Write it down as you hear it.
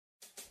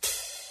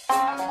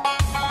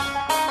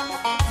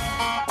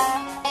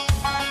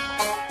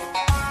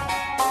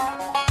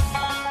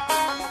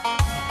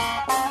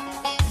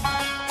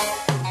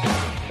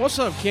What's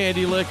up,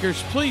 Candy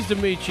Lickers? Pleased to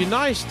meet you.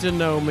 Nice to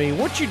know me.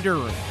 What you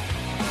doing?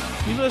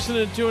 You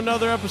listening to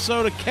another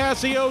episode of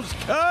Cassio's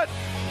Cut?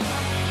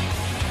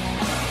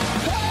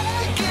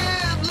 Hey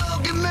kid,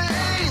 look at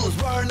me. Let's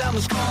burn down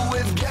the school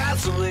with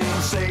gasoline.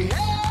 Say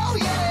hell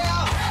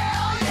yeah.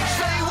 Hell yeah.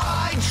 Say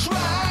white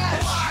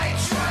trash. White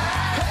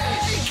trash.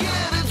 Hey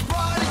kid, it's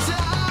party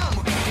time.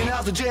 We're kicking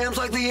out the jams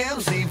like the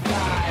MC5.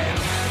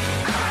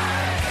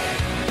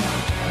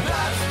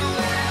 That's the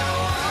way I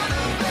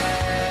wanna be.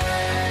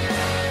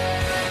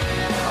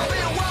 I'll be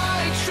a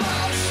white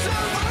trash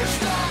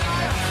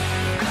superstar.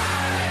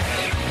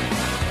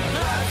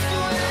 That's the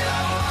way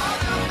I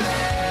wanna be.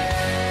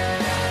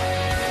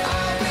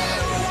 I'll be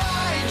a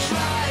white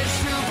trash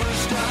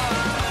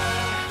superstar.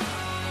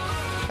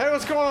 Hey,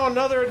 what's going on?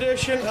 Another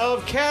edition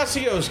of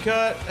Cassio's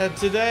Cut.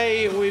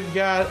 Today we've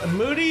got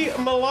Moody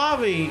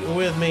Molavi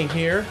with me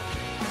here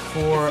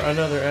for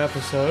another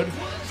episode.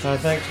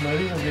 Thanks,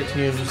 Moody. We'll get to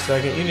you in just a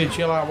second. You need to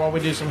chill out while we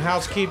do some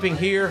housekeeping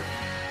here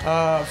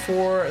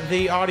for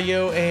the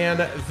audio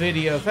and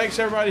video. Thanks,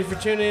 everybody, for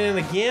tuning in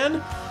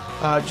again.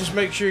 Just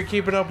make sure you're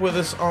keeping up with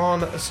us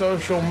on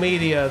social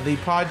media. The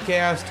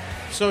podcast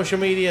social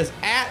media is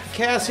at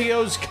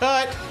Cassio's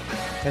Cut,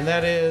 and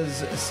that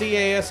is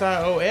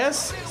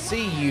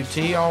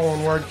CASIOSCUT, all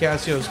one word,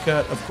 Cassio's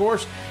Cut, of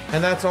course.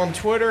 And that's on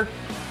Twitter,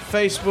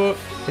 Facebook,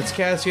 it's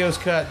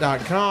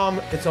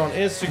CassiosCut.com. It's on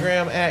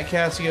Instagram at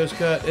Cassio's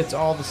Cut. It's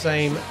all the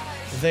same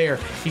there.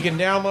 You can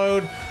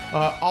download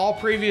all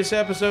previous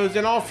episodes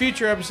and all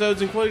future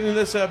episodes, including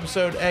this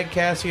episode, at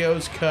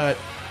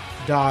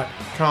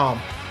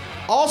CassiosCut.com.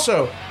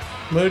 Also,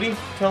 Moody,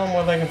 tell them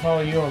where they can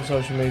follow you on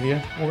social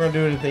media. We're going to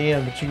do it at the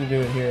end, but you can do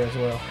it here as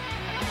well.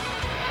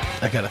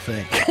 I gotta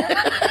think.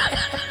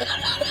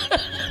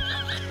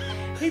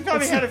 He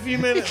thought he had a few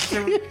minutes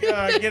to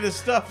get his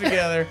stuff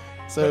together.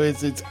 So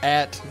it's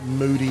at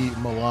Moody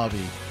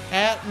Molavi.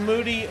 At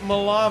Moody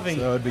Molavi.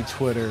 So it'd be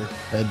Twitter.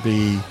 That'd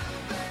be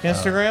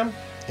Instagram?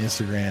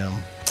 Instagram.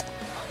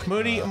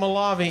 Moody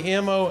Molavi,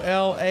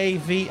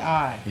 Molavi.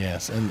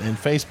 Yes, and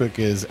Facebook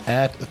is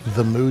at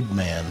The Mood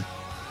Man.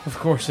 Of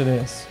course it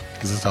is.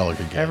 Because that's all I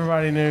could get.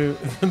 Everybody knew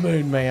the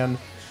Mood Man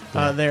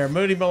there.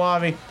 Moody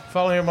Molavi.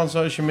 Follow him on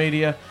social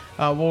media.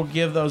 We'll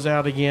give those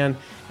out again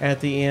at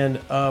the end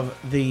of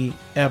the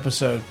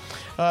episode.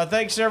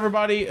 Thanks to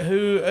everybody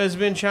who has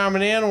been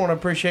chiming in. I want to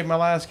appreciate my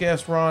last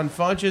guest, Ron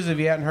Funches. If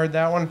you hadn't heard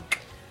that one,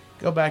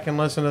 go back and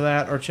listen to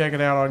that or check it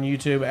out on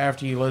YouTube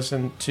after you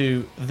listen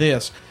to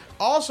this.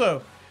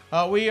 Also,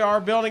 we are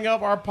building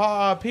up our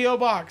P.O.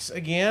 Box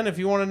again. If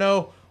you want to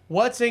know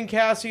what's in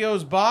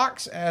Cassio's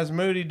box, as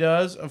Moody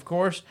does, of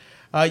course,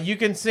 you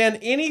can send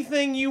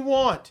anything you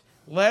want.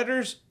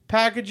 Letters,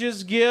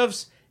 packages,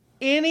 gifts,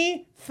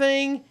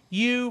 anything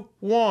you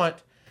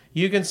want,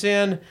 you can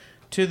send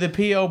to the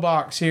P.O.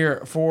 Box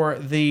here for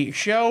the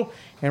show.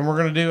 And we're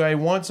going to do a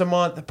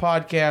once-a-month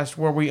podcast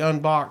where we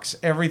unbox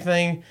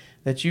everything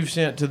that you've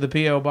sent to the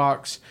P.O.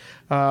 Box.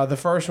 The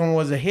first one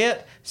was a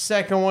hit.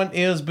 Second one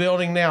is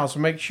building now. So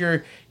make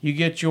sure you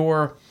get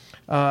your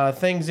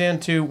things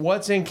into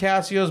what's in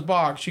Cassio's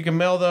box. You can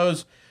mail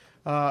those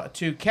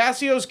to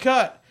Cassio's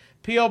Cut,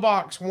 P.O.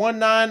 Box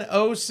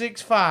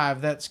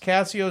 19065. That's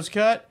Cassio's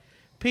Cut,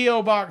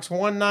 P.O. Box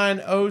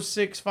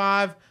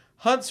 19065,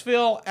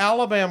 Huntsville,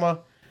 Alabama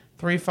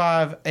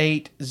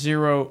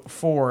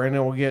 35804, and it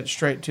will get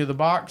straight to the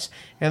box.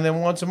 And then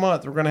once a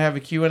month, we're going to have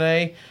a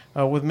Q&A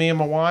with me and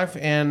my wife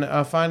and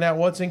find out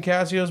what's in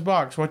Cassio's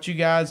box, what you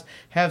guys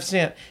have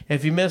sent.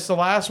 If you missed the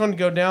last one,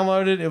 go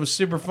download it. It was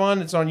super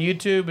fun. It's on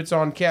YouTube. It's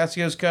on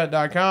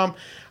CassiosCut.com.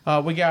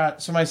 We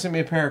got somebody sent me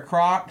a pair of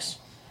Crocs.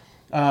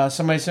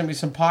 Somebody sent me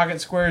some pocket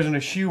squares and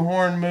a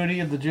shoehorn, Moody,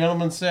 of the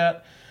gentleman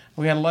set.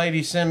 We had a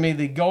lady send me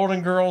the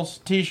Golden Girls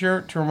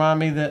t-shirt to remind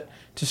me that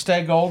to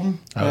stay golden.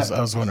 I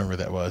was wondering where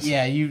that was.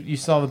 Yeah, you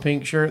saw the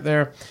pink shirt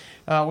there.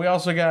 We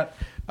also got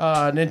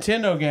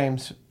Nintendo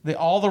games,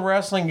 all the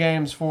wrestling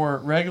games for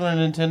regular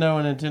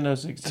Nintendo and Nintendo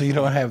 64. So you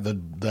don't have the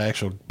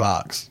actual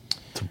box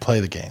to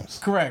play the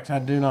games. Correct, I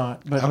do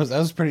not. But I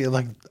was pretty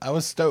I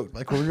was stoked.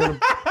 Like we're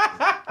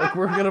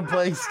gonna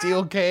play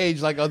Steel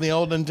Cage like on the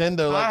old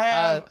Nintendo.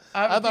 Like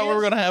I thought we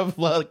were gonna have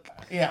a good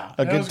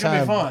time.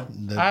 Gonna be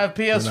fun. I have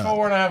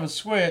PS4 and I have a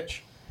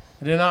Switch.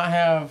 I do not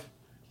have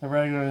the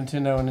regular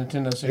Nintendo and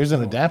Nintendo 64. There's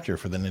an adapter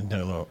for the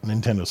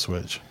Nintendo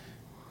Switch.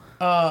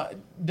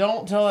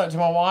 Don't tell that to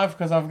my wife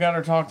because I've got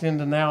her talked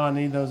into now. I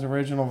need those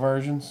original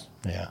versions.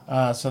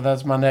 Yeah. So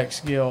that's my next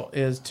skill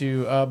is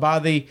to buy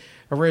the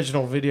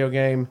original video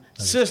game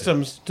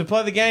systems to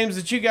play the games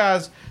that you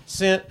guys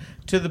sent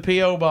to the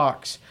P.O.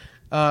 Box.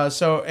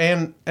 So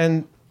you're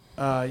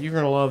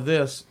gonna love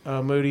this,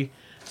 Moody.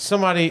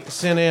 Somebody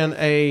sent in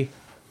a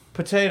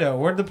potato.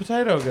 Where'd the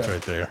potato go? It's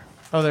right there.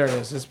 Oh, there it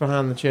is. It's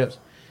behind the chips.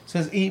 It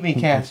says "Eat Me,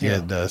 Cassio." Yeah,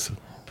 it does.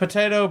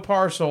 Potato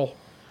parcel.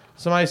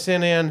 Somebody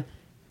sent in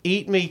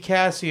 "Eat Me,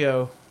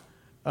 Cassio"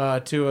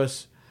 to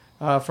us.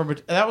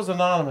 That was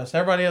anonymous.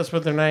 Everybody else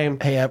put their name.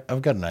 Hey,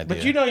 I've got an idea.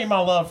 But you know my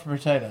love for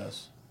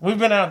potatoes. We've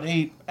been out to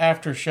eat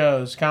after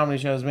shows, comedy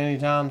shows, many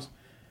times.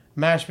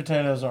 Mashed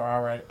potatoes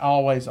are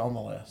always on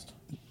the list.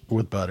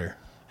 With butter.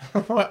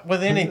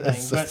 With anything.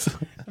 But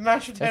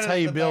mashed potatoes. That's how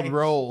you build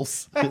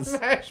rolls.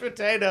 Mashed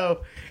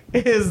potato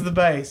is the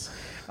base.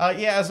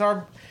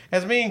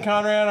 As me and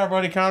Conrad, our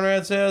buddy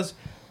Conrad says,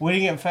 we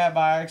didn't get fat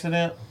by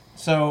accident.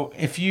 So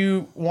if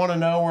you want to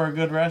know where a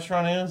good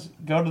restaurant is,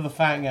 go to the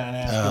fat guy and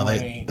ask him where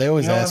to eat. They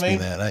always ask me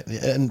that.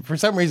 And for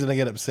some reason I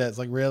get upset. It's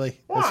like, really?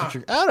 Why? That's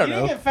what I don't know.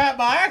 You didn't get fat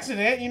by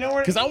accident. You know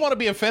where? Because I want to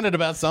be offended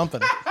about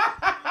something.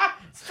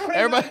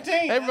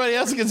 Everybody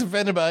else gets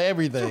offended by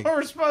everything. That's what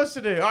we're supposed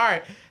to do. All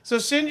right. So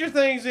send your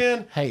things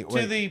in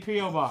to the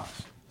P.O.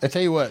 Box. I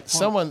tell you what,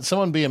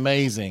 someone be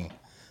amazing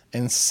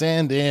and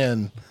send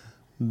in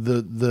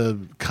the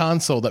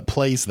console that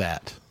plays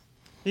that.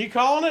 You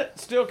calling it?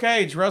 Steel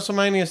Cage.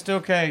 WrestleMania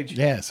Steel Cage.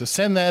 Yeah, so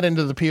send that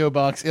into the P.O.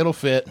 Box. It'll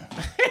fit.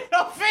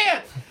 It'll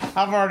fit.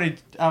 I've already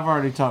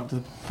talked to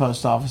the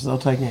post office. They'll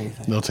take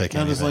anything. They'll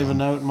just leave a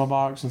note in my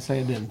box and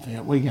say it didn't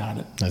fit. We got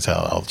it. That's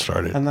how it all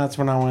started. And that's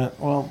when I went,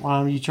 well, why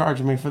are you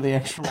charging me for the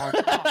extra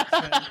large box?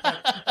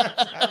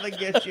 That's how they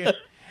get you.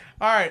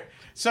 All right.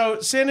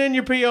 So send in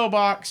your P.O.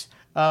 Box.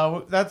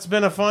 That's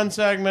been a fun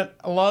segment.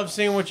 I love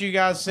seeing what you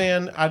guys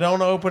send. I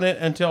don't open it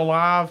until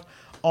live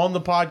on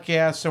the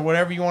podcast. So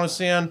whatever you want to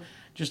send,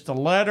 just a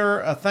letter,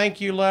 a thank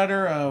you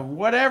letter,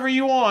 whatever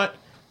you want,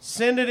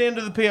 send it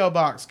into the P.O.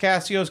 Box.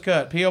 Cassio's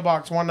Cut, P.O.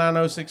 Box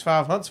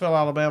 19065, Huntsville,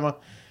 Alabama,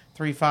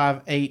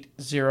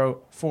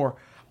 35804.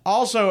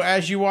 Also,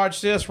 as you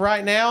watch this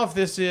right now, if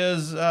this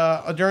is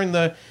during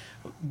the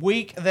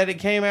week that it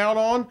came out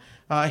on,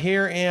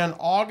 here in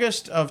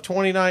August of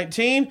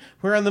 2019,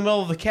 we're in the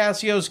middle of the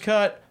Cassio's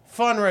Cut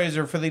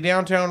fundraiser for the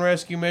Downtown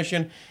Rescue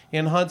Mission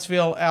in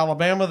Huntsville,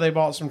 Alabama. They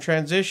bought some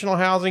transitional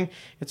housing.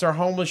 It's our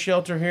homeless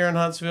shelter here in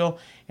Huntsville.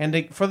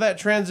 And for that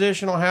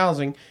transitional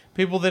housing,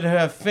 people that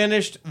have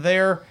finished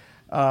their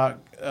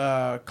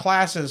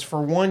classes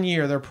for 1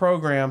 year, their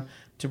program,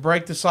 to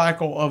break the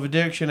cycle of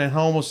addiction and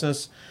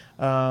homelessness,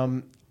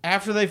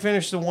 after they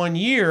finish the 1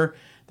 year,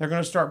 they're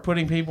going to start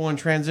putting people in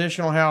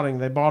transitional housing.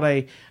 They bought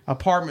a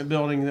apartment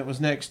building that was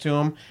next to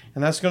them,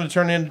 and that's going to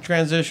turn into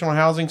transitional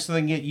housing so they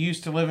can get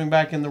used to living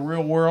back in the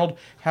real world,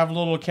 have a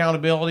little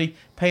accountability,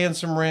 paying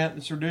some rent.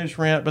 It's reduced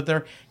rent, but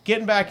they're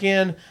getting back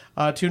in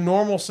to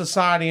normal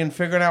society and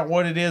figuring out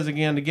what it is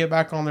again to get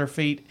back on their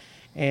feet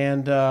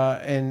and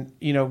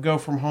go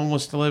from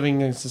homeless to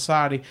living in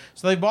society.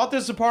 So they bought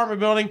this apartment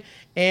building,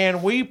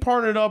 and we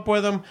partnered up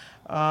with them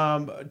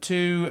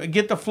to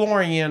get the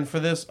flooring in for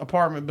this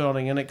apartment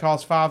building, and it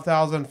costs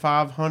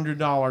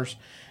 $5,500.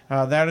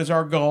 That is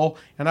our goal,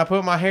 and I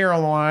put my hair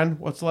on the line,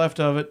 what's left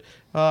of it,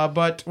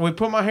 but we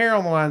put my hair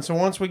on the line, so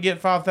once we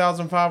get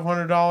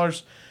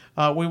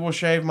 $5,500, we will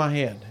shave my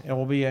head. It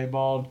will be a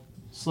bald,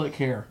 slick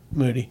hair,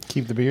 Moody.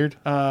 Keep the beard?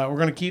 We're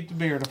going to keep the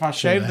beard. If I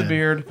shave the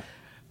beard,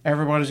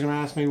 everybody's going to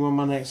ask me when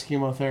my next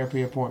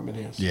chemotherapy appointment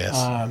is. Yes.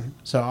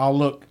 So I'll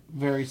look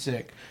very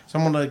sick. So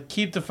I'm going to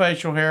keep the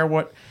facial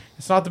hair.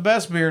 It's not the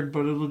best beard,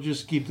 but it'll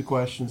just keep the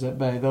questions at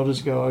bay. They'll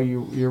just go,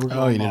 you did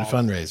a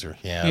fundraiser.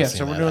 Yeah,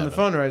 so we're doing the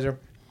fundraiser.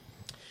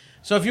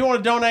 So if you want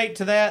to donate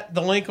to that,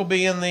 the link will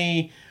be in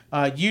the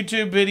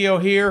YouTube video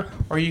here,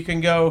 or you can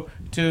go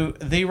to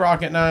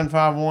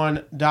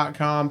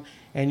therocket951.com,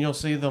 and you'll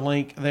see the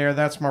link there.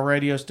 That's my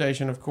radio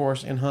station, of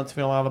course, in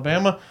Huntsville,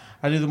 Alabama.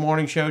 I do the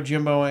morning show,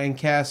 Jimbo and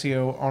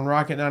Cassio, on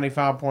Rocket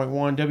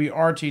 95.1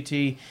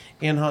 WRTT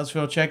in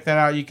Huntsville. Check that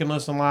out. You can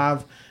listen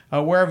live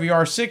wherever you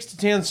are, 6 to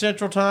 10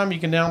 Central Time. You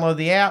can download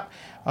the app.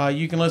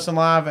 You can listen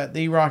live at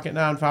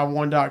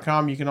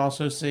therocket951.com. You can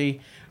also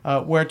see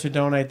where to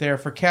donate there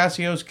for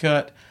Cassio's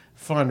Cut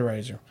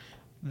fundraiser.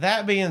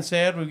 That being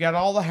said, we've got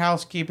all the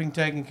housekeeping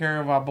taken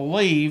care of, I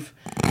believe.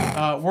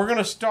 We're going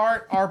to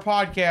start our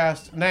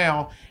podcast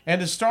now.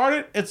 And to start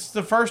it, it's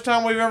the first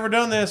time we've ever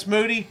done this.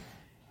 Moody,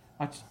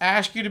 I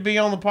asked you to be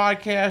on the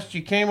podcast.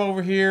 You came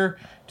over here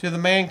to the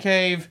man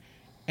cave,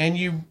 and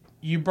you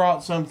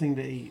brought something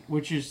to eat,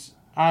 which is,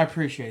 I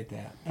appreciate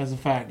that as a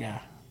fat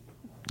guy.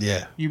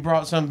 Yeah. You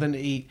brought something to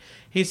eat.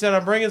 He said,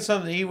 I'm bringing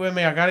something to eat with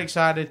me. I got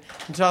excited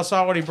until I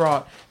saw what he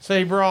brought. So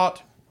he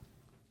brought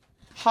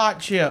hot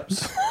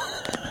chips.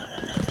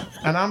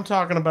 And I'm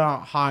talking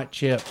about hot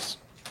chips.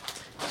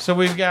 So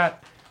we've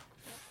got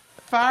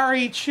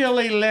fiery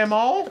chili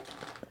lemon,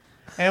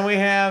 and we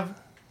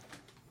have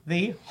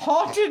the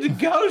haunted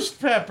ghost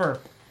pepper.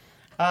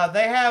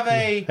 They have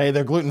a... Hey,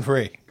 they're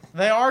gluten-free.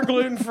 They are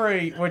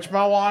gluten-free, which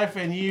my wife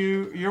and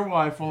your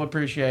wife will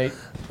appreciate.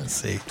 Let's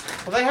see.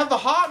 Well, they have the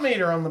hot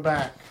meter on the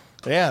back.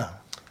 Yeah.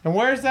 And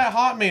where's that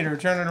hot meter?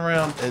 Turn it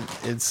around.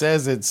 It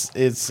says it's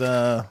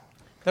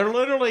they're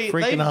literally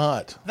freaking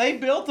hot. They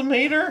built the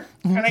meter,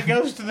 and it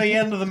goes to the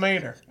end of the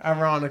meter,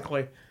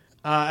 ironically.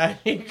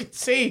 You can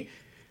see,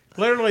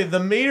 literally,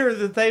 the meter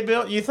that they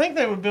built. You think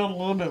they would build a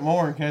little bit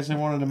more in case they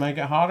wanted to make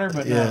it hotter,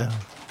 but no.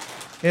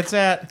 It's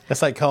at...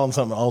 That's like calling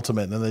something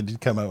ultimate, and then they did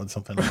come out with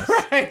something else.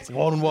 Right. It's like,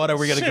 well, what are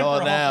we going to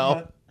call it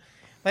now?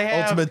 They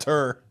have Ultimate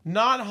Tour.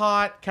 Not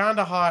hot, kind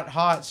of hot,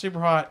 hot, super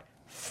hot,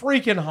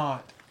 freaking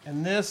hot.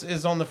 And this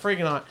is on the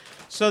freaking hot.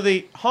 So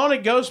the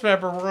Haunted Ghost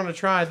Pepper we're going to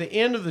try at the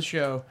end of the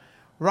show.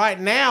 Right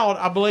now,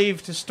 I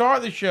believe, to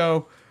start the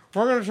show,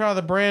 we're going to try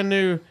the brand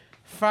new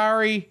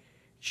Fiery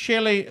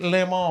Chili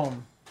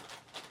Limon.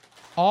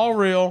 All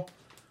real,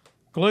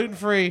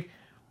 gluten-free,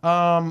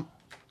 hot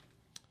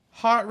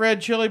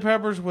red chili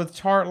peppers with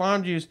tart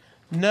lime juice.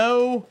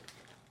 No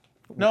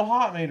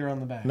hot meter on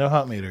the back. No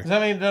hot meter. Does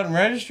that mean it doesn't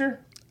register?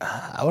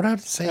 I would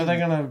have to say. Are they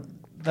gonna?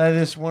 They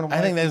just went away.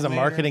 I think there's a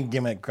meter? marketing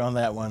gimmick on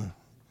that one.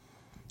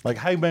 Like,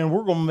 hey man,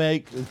 we're gonna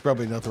make. It's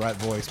probably not the right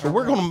voice, but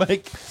we're gonna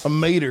make a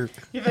meter.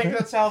 You think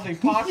that's how the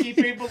Pocky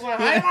people say?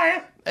 Hey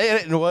man,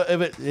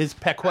 It's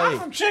Packway. I'm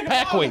from Chicago.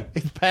 Packway.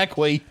 It's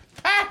Packway.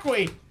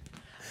 Packway,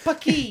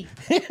 Packy.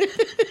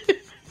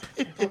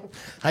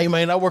 Hey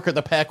man, I work at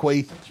the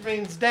Packway. Which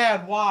means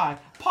Dad. Why?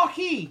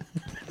 Pocky.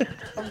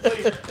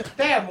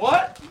 Dad,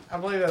 what? I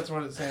believe that's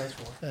what it stands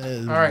for.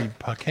 All right.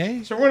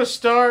 Paquet? So we're gonna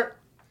start.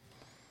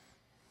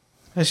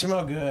 They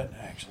smell good,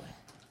 actually.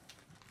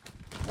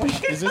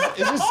 Is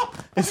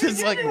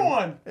this like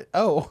one?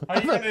 Oh,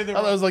 Are you gonna do the, I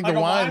thought it was like the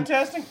wine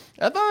testing?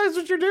 I thought that's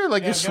what you're doing,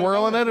 like you're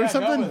swirling it or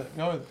something.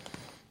 Go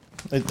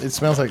with it. It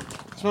smells like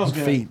Smells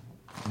good. feet.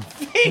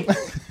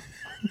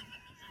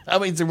 I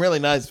mean, some really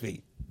nice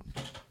feet.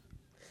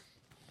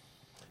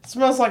 It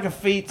smells like a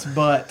feet's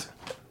butt.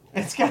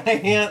 It's got a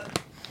hint.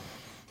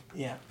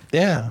 Yeah.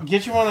 Yeah.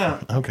 Get you one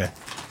out. Okay.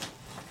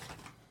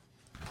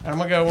 I'm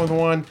gonna go with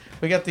one.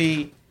 We got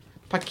the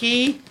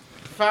Paquis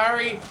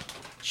Fiery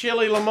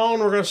Chili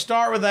Limon. We're gonna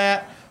start with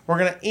that. We're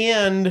gonna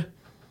end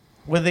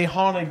with the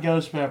Haunted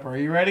Ghost Pepper. Are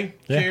you ready?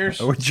 Yeah. Cheers.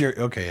 Oh,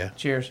 okay, yeah.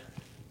 Cheers.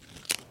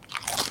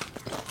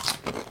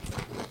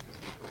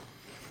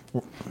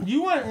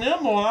 You went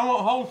nimble and I went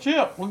whole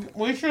chip.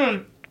 We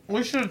should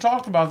have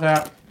talked about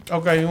that.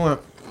 Okay, you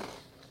went.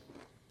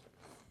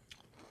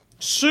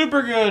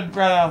 Super good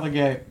right out of the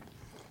gate.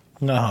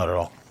 Not hot at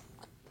all.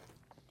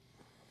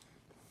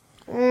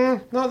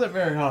 Not that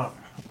very hot.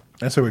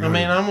 That's how we go. I'm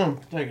gonna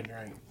take a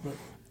drink. But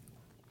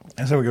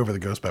that's how we go for the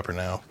ghost pepper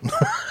now.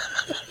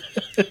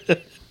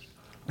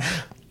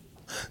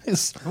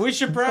 we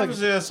should preface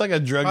this. It's like a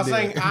drug by dealer.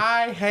 saying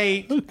I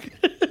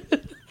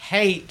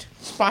hate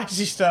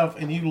spicy stuff,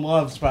 and you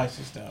love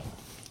spicy stuff.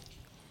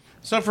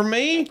 So for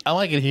me, I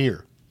like it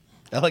here.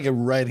 I like it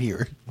right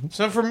here.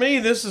 So for me,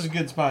 this is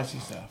good spicy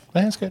stuff.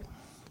 That's good.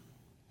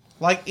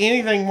 Like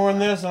anything more than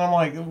this, and I'm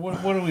like,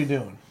 what are we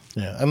doing?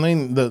 Yeah, I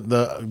mean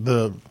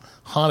the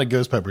Haunted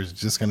Ghost Pepper is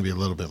just going to be a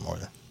little bit more.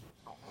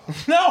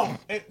 No,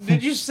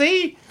 did you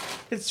see?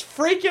 It's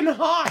freaking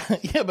hot.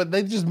 Yeah, but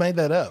they just made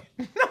that up.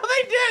 No,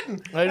 they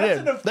didn't. They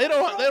did. They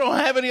don't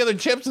have any other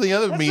chips in the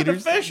other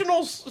meters. That's an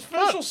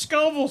official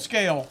Scoville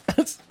scale.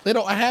 They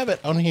don't have it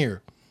on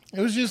here.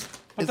 It was just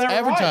But it's they're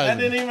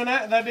advertising.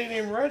 Right. That didn't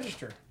even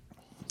register.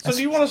 So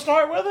do you want to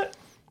start with it?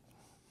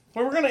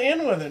 Well, we're going to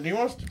end with it. Do you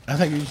want to? I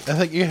think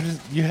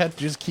you have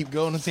to just keep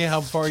going and see how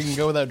far you can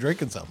go without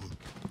drinking something.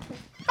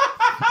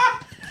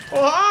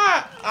 Well,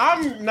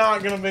 I'm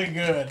not going to be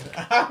good.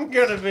 I'm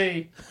going to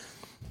be...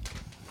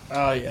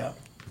 Oh, yeah.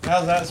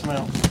 How's that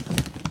smell?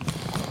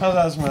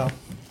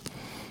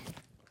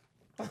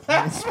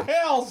 That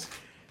smells...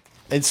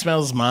 It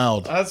smells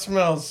mild. That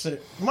smells...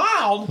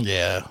 Mild?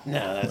 Yeah.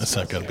 No, that's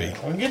not going to be...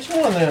 I'll get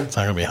you one then. It's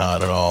not going to be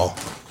hot at all.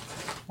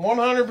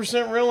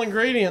 100% real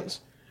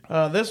ingredients.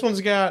 This one's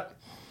got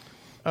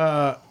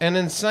an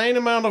insane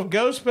amount of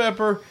ghost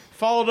pepper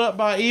followed up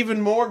by even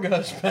more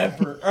ghost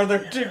pepper are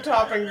their two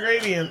top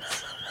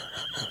ingredients.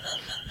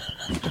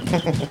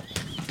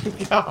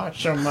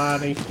 Gosh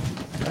almighty.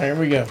 Right, here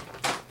we go.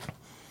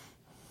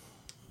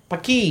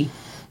 Paquis.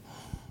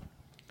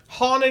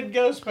 Haunted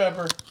Ghost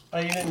Pepper. Oh,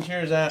 you didn't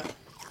cheers that.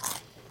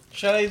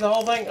 Should I eat the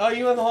whole thing? Oh,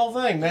 you in the whole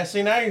thing. Now,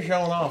 see, now you're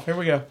showing off. Here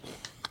we go.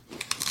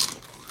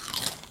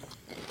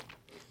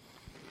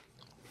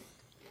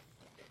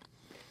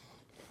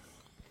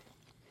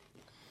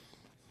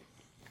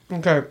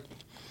 Okay.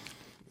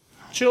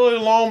 Chili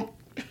limon.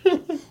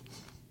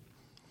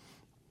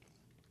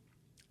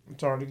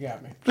 It's already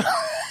got me.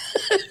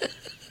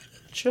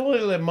 Chili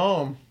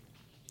limon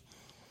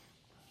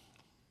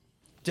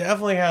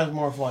definitely has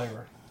more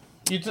flavor.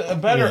 A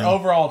better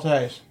overall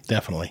taste.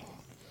 Definitely.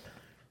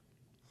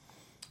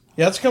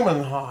 Yeah, it's coming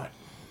in hot.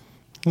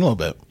 A little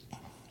bit.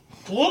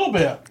 A little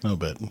bit. A little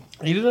bit.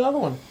 Eat another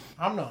one.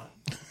 I'm not.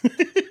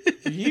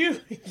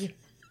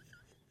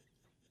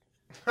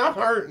 I'm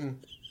hurting.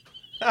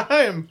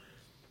 I am.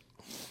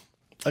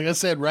 Like I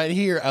said, right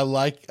here, I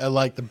like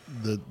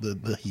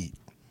the heat.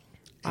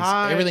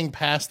 Everything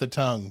past the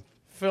tongue.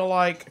 Feel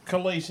like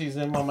Khaleesi's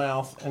in my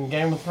mouth, and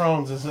Game of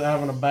Thrones is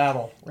having a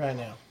battle right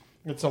now.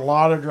 It's a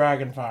lot of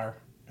dragon fire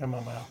in my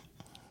mouth.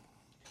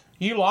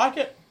 You like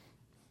it?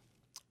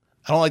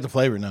 I don't like the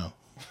flavor, no.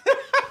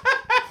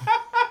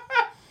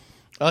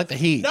 I like the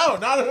heat. No,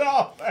 not at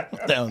all.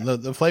 No,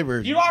 the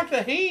flavor. You like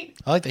the heat?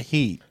 I like the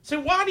heat. So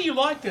why do you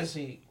like this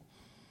heat?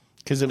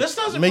 Because this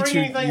doesn't bring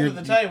anything to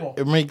the table.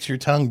 It makes your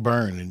tongue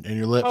burn and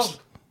your lips.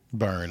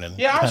 burn. And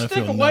yeah, I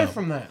stick away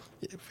from that.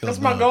 That's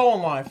my goal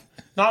in life,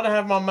 not to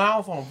have my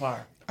mouth on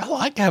fire. I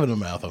like having a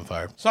mouth on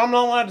fire. So I'm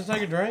not allowed to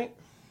take a drink?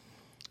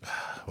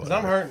 Because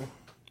I'm hurting.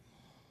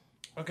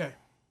 Okay.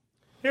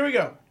 Here we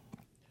go.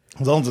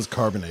 As long as it's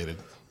carbonated.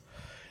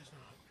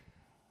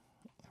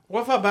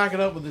 What if I back it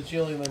up with the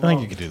chili and I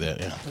think you could do that,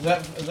 yeah. Is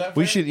that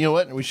we fair? should, you know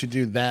what? We should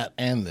do that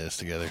and this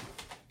together.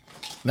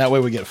 That way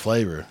we get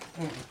flavor.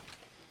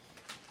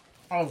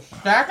 Oh,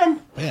 stack them?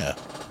 Yeah.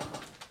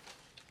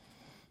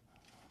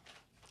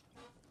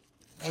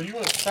 Oh, you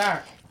want to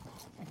stack.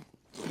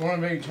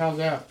 One of each. How's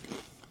that?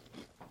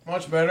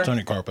 Much better. It's on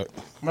your carpet.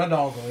 My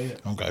dog will eat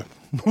it. Okay.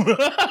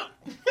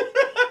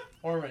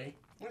 Or me.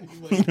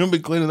 You're going to be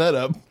cleaning that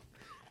up.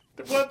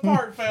 What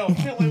part fell?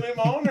 Chili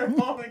limon or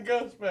lemon and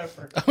ghost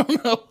pepper? I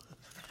don't know.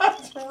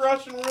 That's a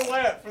Russian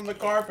roulette from the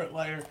carpet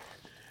layer.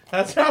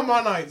 That's how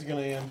my night's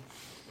going to end.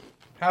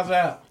 How's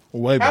that?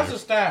 Way better. How's the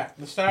stack?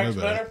 The stack's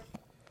better?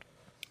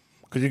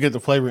 Because you get the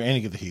flavor and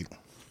you get the heat.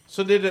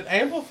 So did it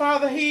amplify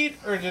the heat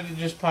or did it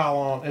just pile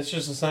on? It's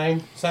just the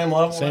same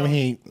level? Same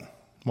heat,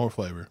 more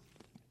flavor.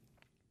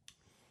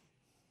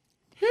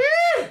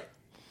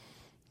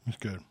 It's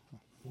good.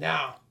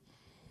 No.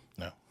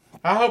 No.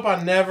 I hope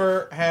I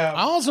never have.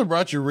 I also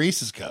brought you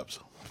Reese's Cups.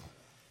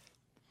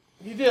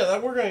 You did.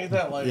 We're going to eat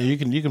that later. Yeah,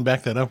 you can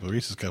back that up with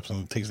Reese's Cups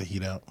and it takes the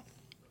heat out.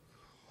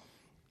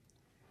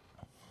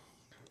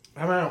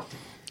 I'm out.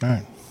 All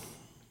right.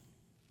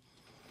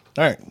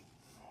 All right.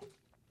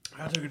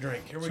 I took a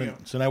drink. Here we go.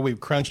 So now we've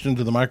crunched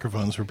into the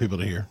microphones for people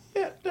to hear.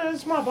 Yeah,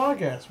 it's my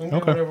podcast. We can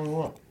do whatever we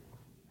want.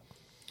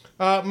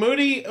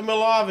 Moody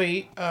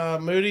Molavi.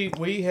 Moody,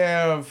 we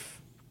have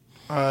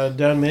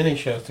done many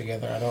shows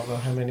together. I don't know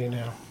how many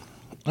now.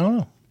 I don't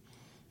know.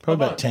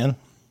 Probably about 10. I'm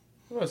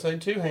going to say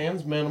 2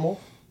 hands, minimal.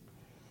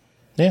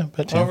 Yeah,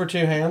 about 10. Over 2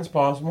 hands,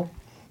 possible.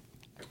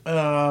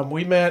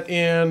 We met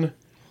in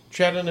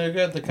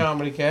Chattanooga at the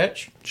Comedy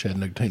Catch.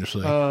 Chattanooga,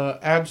 Tennessee.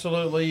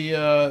 Absolutely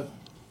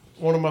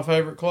one of my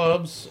favorite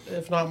clubs,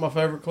 if not my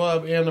favorite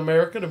club in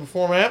America to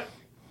perform at.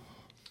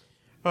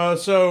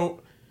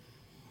 So,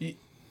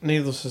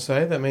 needless to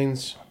say, that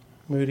means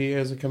Moody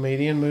is a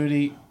comedian.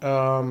 Moody,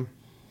 tell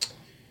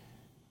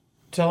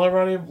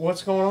everybody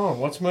what's going on.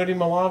 What's Moody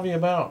Molavi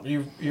about?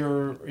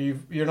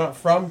 You're not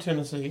from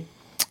Tennessee.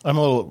 I'm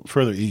a little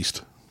further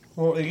east.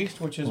 Well, east,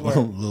 which is where?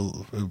 A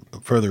little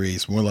further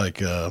east, more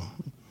like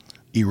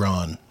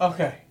Iran.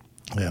 Okay.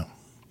 Yeah.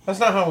 That's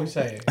not how we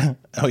say it.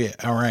 Oh, yeah,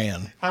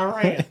 Iran.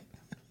 Iran.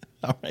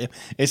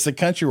 It's the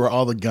country where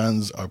all the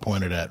guns are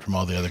pointed at from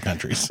all the other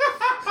countries.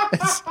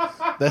 It's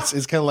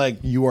kind of like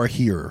you are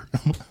here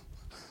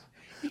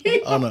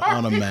on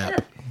a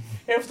map.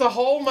 If the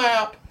whole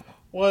map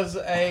was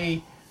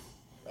a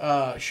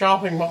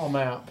shopping mall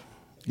map,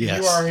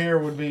 yes. You are here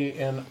would be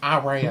in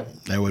Iran.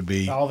 That would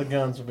be. All the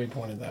guns would be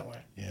pointed that way.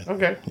 Yeah.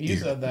 Okay, you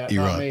said that,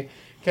 Iran. not me. In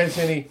case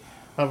any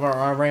of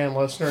our Iran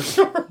listeners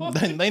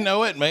they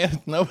know it,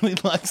 man. Nobody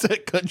likes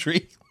that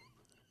country.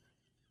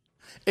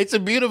 It's a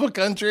beautiful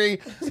country,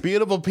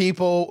 beautiful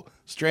people,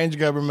 strange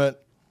government,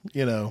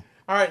 you know.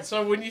 All right,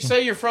 so when you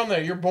say you're from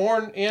there, you're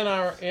born in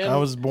our... I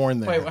was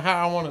born there. Wait,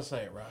 how I want to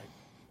say it right.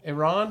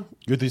 Iran?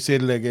 Good to say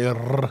it like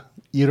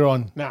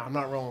Iran. No, I'm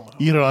not rolling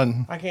my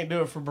Iran. I can't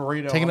do it for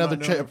burrito. Take another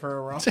chip. For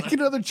Iran. Take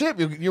another chip.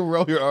 You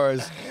roll your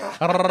R's.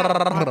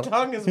 My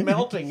tongue is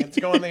melting. It's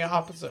going the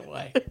opposite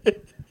way.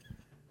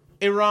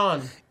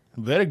 Iran.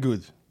 Very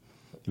good.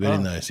 Very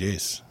nice,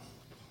 yes.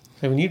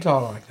 See, when you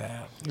talk like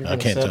that, you're going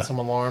to set some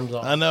alarms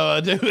off. I know,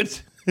 I do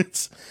it.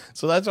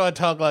 So that's why I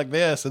talk like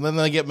this, and then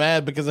they get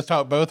mad because I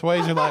talk both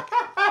ways. You're like,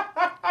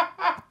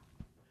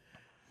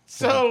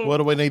 so what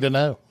do we need to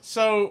know?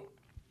 So,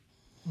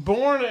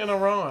 born in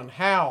Iran,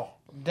 how?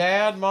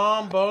 Dad,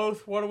 mom,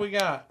 both? What do we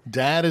got?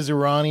 Dad is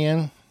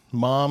Iranian.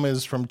 Mom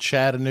is from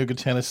Chattanooga,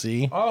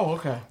 Tennessee. Oh,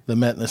 okay. They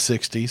met in the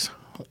 60s.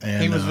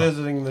 And he was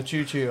visiting the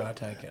choo-choo, I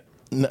take it.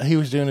 No, he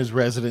was doing his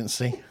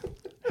residency.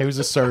 He was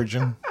a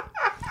surgeon.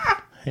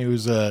 He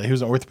was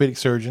an orthopedic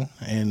surgeon,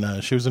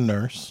 and she was a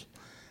nurse.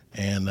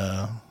 And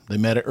they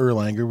met at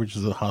Erlanger, which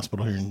is a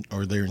hospital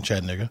there in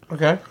Chattanooga.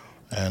 Okay.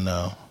 And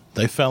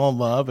they fell in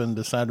love and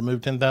decided to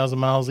move 10,000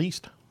 miles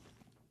east.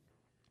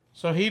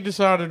 So he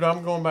decided,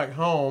 I'm going back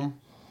home,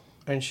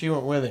 and she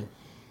went with him.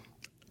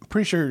 I'm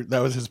pretty sure that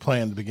was his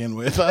plan to begin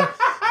with.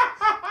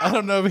 I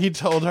don't know if he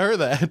told her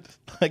that.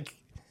 Like,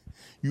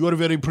 you are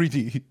very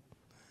pretty.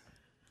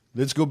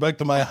 Let's go back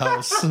to my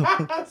house.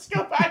 Let's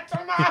go back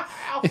to my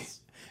house.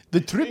 The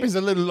trip is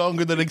a little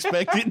longer than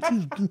expected.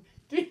 Do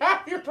you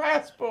have your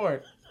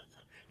passport?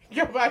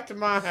 Go back to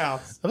my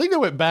house. I think they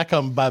went back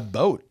by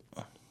boat.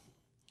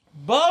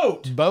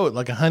 Boat? Boat,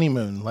 like a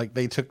honeymoon. Like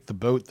they took the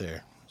boat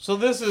there. So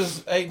this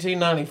is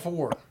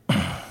 1894.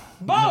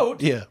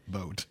 Boat? Yeah,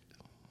 boat.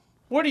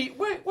 Where do you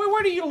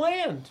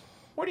land?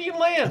 Where do you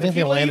land? I think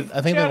they landed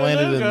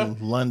in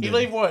London. You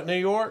leave what, New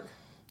York?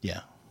 Yeah.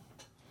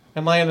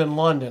 And land in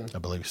London. I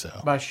believe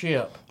so. By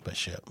ship.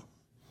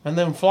 And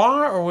then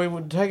fly, or we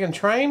would take a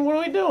train? What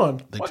are we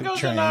doing? What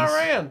goes into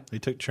Iran? They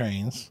took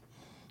trains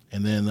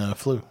and then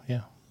flew,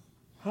 yeah.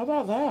 How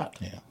about that?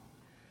 Yeah.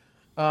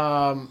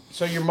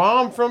 So your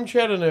mom from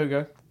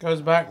Chattanooga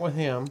goes back with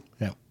him.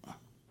 Yeah.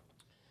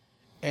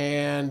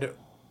 And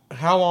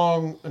how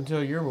long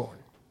until you're born?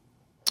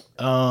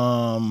 10.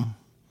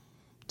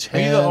 Are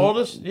you the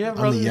oldest? Do you have I'm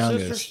the brothers and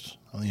youngest. sisters?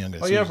 I'm the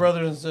youngest. Oh, you have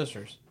brothers and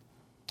sisters.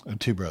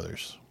 2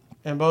 brothers.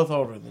 And both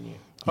older than you.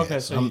 Okay,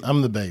 Yes, so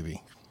I'm the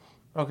baby.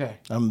 okay.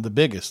 I'm the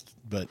biggest,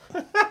 but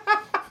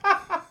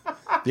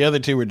the other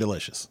 2 were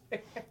delicious.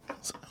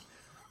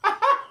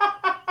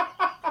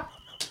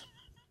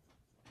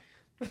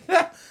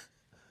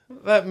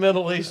 That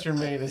Middle Eastern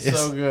meat is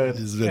so good.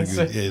 It's very And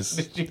so- good. Yes.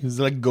 did you- It's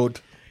like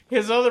goat.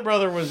 his other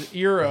brother was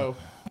Euro.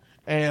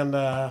 And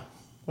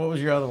what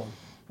was your other one?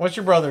 What's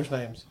your brother's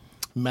names?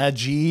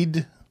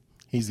 Majid,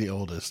 he's the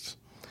oldest.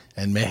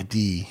 And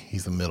Mehdi,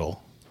 he's the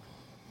middle.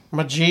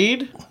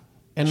 Majid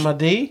and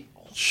Mahdi?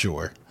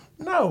 Sure.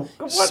 No.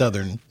 What?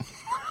 Southern.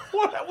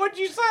 What'd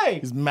you say?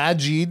 He's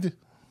Majid.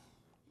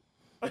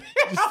 Wait,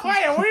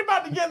 are we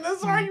about to get in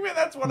this argument?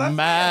 That's what I said.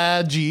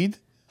 Majid.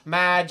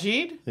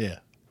 Majid? Yeah.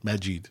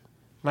 Majid.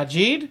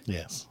 Majid?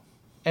 Yes.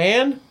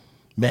 And?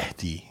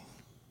 Mehdi.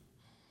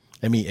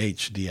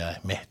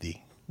 Mehdi.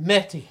 Mehdi.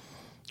 Mehdi.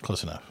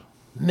 Close enough.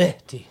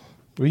 Mehdi.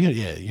 Well,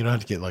 you don't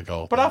have to get like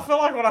all. But I feel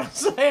like when I'm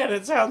saying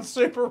it sounds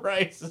super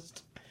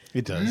racist.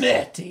 It does.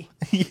 Mehdi.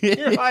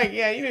 You're like,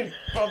 yeah, you need to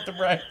pump the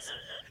brakes.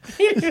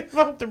 You need to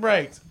pump the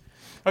brakes.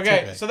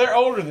 Okay, so they're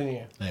older than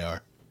you. They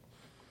are.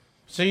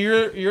 So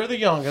you're the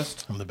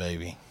youngest. I'm the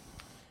baby.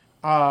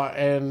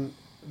 And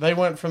they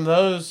went from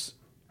those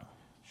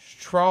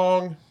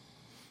strong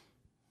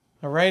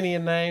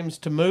Iranian names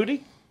to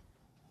Moody,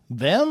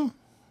 Them?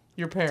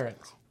 your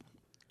parents.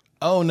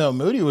 Oh, no.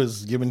 Moody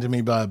was given to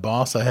me by a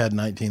boss I had in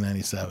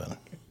 1997.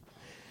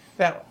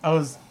 That I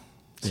was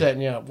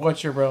setting you up.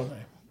 What's your real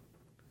name?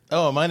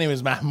 Oh, my name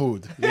is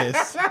Mahmoud.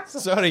 Yes.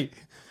 Sorry.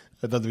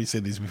 I thought we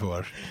said these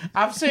before.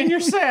 I've seen your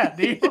set.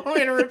 Do you want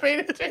me to repeat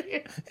it to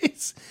you?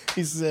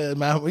 He's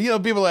Mahmoud. You know,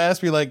 people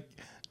ask me, like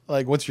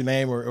what's your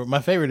name? Or my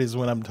favorite is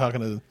when I'm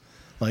talking to,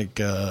 like,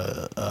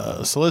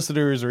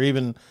 solicitors or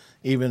even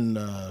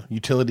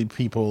utility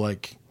people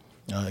like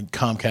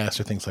Comcast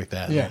or things like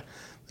that. Yeah.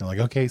 They're like,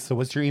 okay, so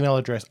what's your email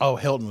address? Oh,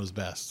 Hilton was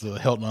best. So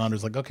Hilton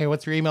Honor's like, okay,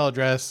 what's your email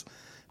address?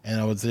 And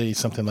I would say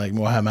something like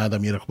Mohammed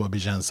Amiraqba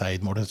Bijan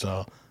Said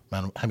Mortaza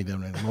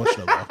Hamidan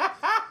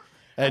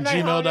at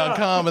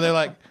gmail.com. And they're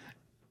like,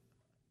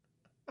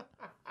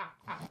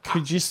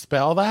 could you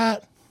spell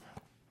that?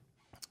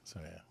 So,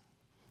 yeah.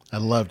 I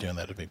love doing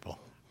that to people.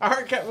 All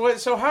right, wait,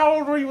 so how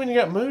old were you when you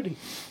got Moody?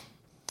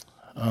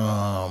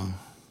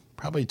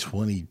 Probably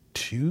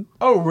 22.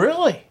 Oh,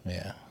 really?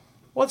 Yeah.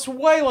 What's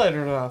way later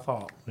than I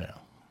thought. Yeah.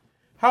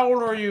 How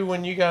old were you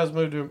when you guys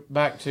moved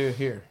back to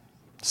here?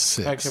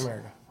 6. Back to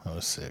America? I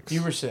was 6.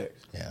 You were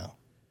 6. Yeah.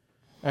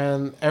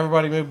 And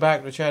everybody moved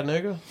back to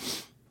Chattanooga?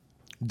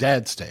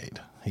 Dad stayed.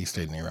 He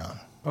stayed in Iran.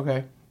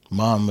 Okay.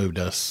 Mom moved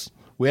us.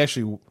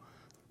 The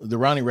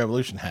Iranian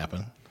Revolution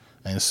happened.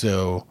 And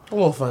so, A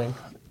little thing.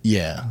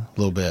 yeah, a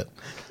little bit.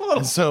 A little,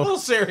 And so- little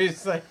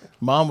serious thing.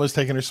 Mom was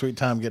taking her sweet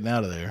time getting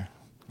out of there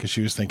because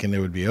she was thinking it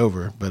would be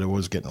over, but it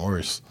was getting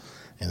worse.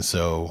 And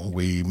so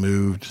we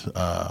moved.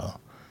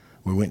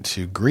 We went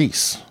to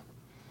Greece.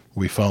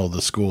 We followed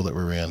the school that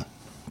we were in.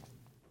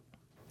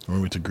 We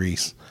went to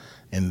Greece.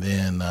 And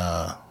then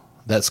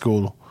that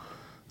school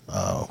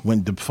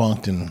went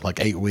defunct in like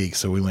 8 weeks.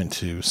 So we went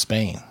to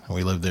Spain. And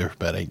we lived there for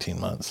about 18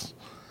 months.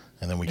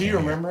 And then we Do came you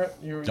here. remember it?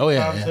 You were Oh,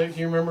 yeah, 5, yeah. 6?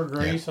 You remember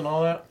Greece and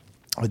all that?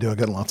 I do. I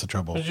got in lots of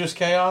trouble. It was just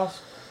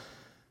chaos?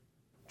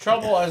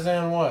 Trouble as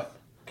in what?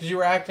 Because you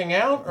were acting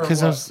out? Or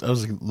Because what? I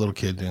was a little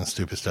kid doing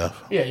stupid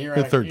stuff. Yeah, you're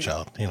The right. third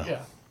child, you know.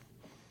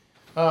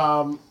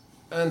 Yeah.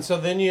 And so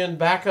then you end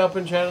back up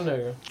in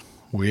Chattanooga.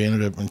 We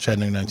ended up in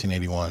Chattanooga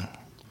 1981.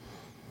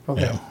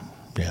 Okay. Yeah.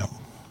 Yeah.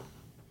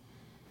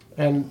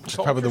 And It's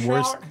probably the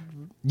worst. shock?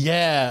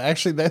 Yeah,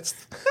 actually, that's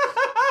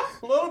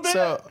A little bit.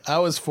 so. I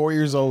was 4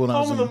 years old when I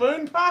was Home of the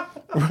moon pie?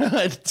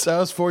 right. So I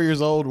was 4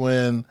 years old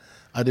when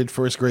I did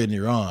first grade in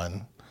Iran,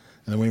 and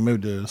then we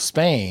moved to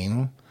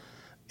Spain,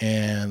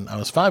 and I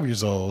was 5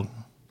 years old,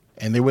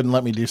 and they wouldn't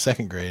let me do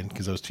second grade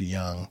because I was too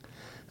young,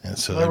 and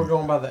so They were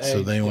going by the So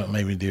age, they yeah.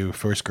 made me do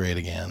first grade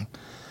again,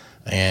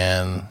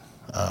 and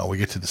we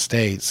get to the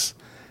States,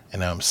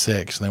 and now I'm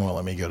 6, and they won't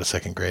let me go to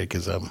second grade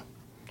because I'm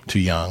too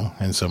young,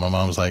 and so my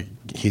mom's like,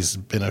 he's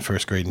been in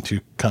first grade in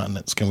 2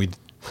 continents. Can we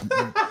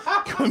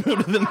move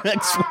to the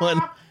next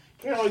one?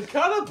 You know,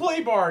 cut a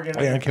plea bargain.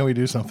 Yeah, can we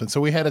do something? So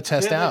we had to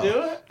test Did out. they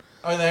do it?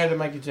 Oh, they had to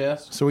make you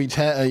test? So we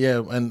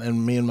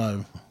and me and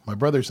my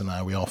brothers and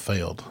I, we all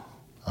failed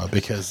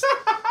because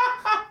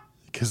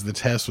the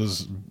test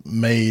was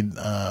made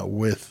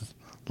with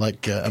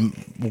like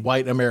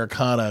white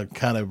Americana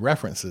kind of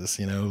references,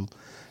 you know,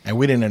 and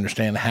we didn't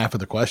understand half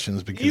of the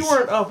questions because You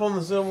weren't up on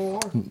the Civil War?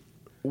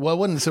 well, it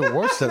wasn't the Civil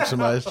War stuff so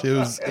much.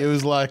 It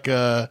was like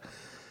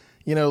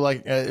you know,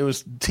 like it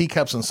was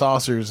teacups and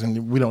saucers,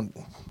 and we don't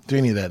do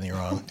any of that in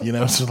Iran. You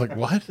know, it's just like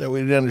what?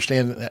 We didn't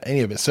understand any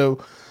of it.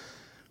 So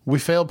we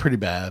failed pretty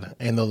bad,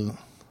 and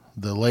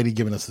the lady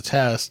giving us the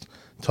test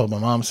told my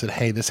mom, said,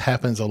 "Hey, this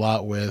happens a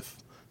lot with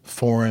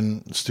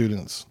foreign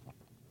students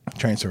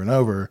transferring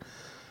over,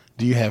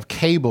 do you have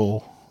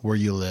cable where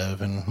you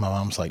live? And my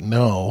mom's like,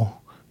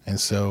 no. And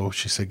so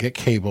she said, get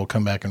cable,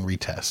 come back and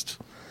retest.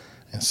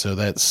 And so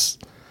that's,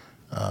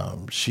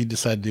 she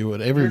decided to do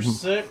whatever. You're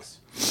 6?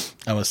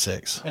 I was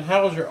 6. And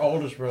how was your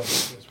oldest brother?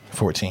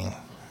 14.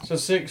 So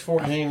 6,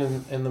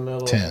 14 in the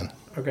middle. 10.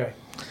 Okay.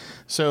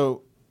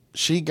 So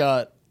she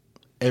got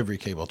every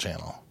cable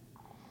channel,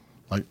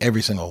 like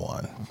every single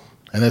one.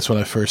 And that's when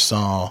I first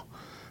saw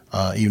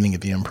Evening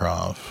at the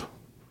Improv.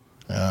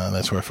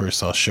 That's where I first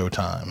saw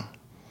Showtime,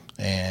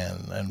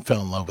 and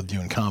fell in love with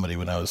doing comedy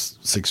when I was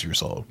 6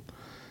 years old.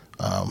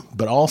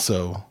 But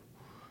also,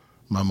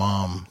 my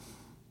mom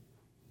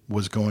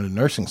was going to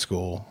nursing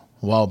school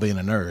while being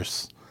a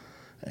nurse,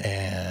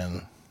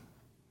 and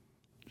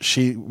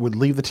she would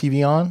leave the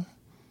TV on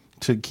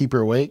to keep her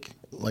awake,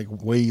 like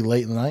way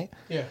late in the night.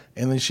 Yeah.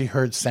 And then she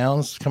heard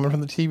sounds coming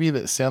from the TV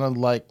that sounded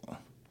like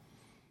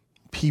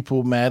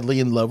people madly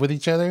in love with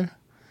each other.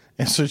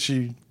 And so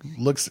she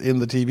looks in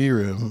the TV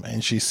room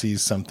and she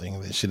sees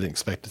something that she didn't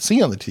expect to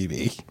see on the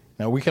TV.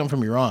 Now, we come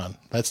from Iran.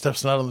 That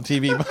stuff's not on the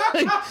TV, but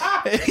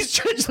it's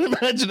strange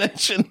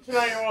imagination.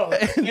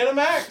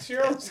 Skinamax?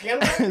 You're on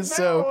Skinamax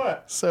now or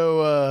what?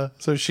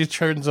 So she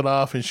turns it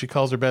off and she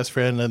calls her best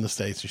friend in the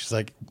States. And she's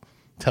like,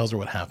 tells her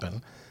what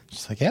happened.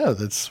 She's like, yeah,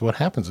 that's what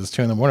happens. It's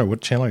 2 a.m.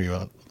 What channel are you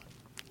on?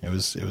 It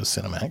was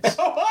Cinemax.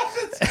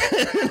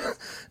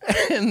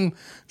 And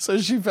so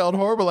she felt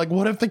horrible. Like,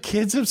 what if the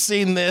kids have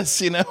seen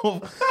this, you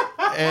know?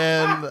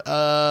 And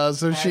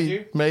so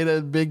she made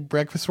a big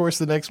breakfast for us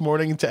the next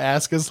morning to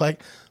ask us,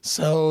 like,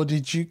 so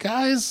did you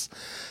guys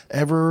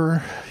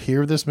ever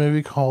hear this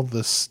movie called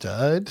The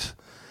Stud?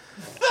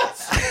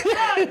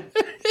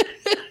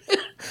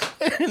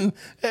 and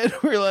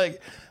we're like,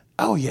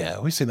 oh, yeah,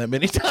 we've seen that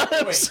many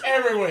times.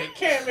 Every week.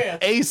 Can't miss.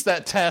 Ace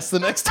that test the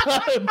next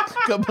time.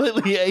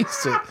 Completely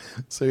aced it.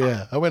 So,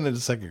 yeah, I went into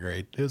 2nd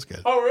grade. It was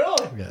good. Oh,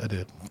 really? Yeah, I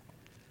did.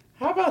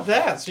 How about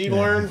that? So you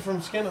learned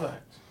from Skinamax?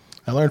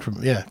 I learned from,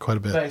 quite a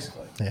bit.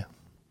 Basically. Yeah.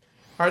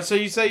 All right, so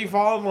you say you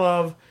fall in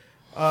love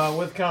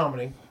with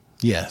comedy.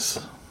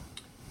 Yes.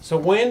 So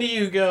when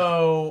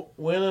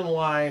in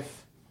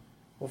life,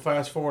 we'll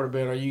fast forward a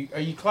bit, are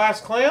you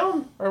class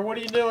clown? Or what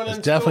are you doing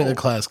in Definitely school? the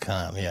class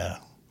clown, yeah.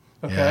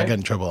 Okay. Yeah, I got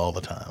in trouble all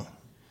the time.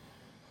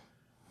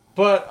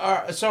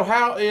 But so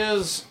how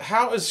is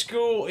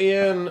school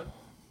in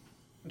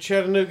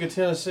Chattanooga,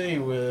 Tennessee,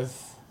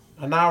 with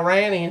an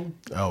Iranian?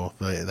 Oh,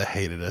 they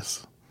hated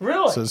us.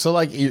 Really? So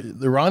like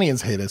the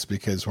Iranians hate us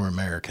because we're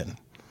American,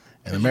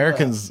 and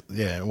Americans,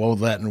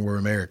 that and we're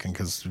American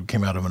because we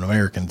came out of an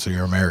American, so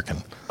you're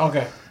American.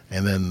 Okay.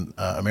 And then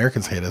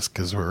Americans hate us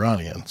because we're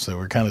Iranian, so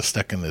we're kind of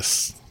stuck in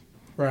this,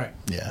 right?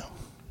 Yeah,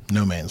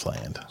 no man's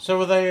land. So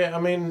were they? I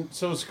mean,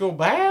 so was school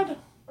bad?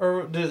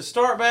 Or did it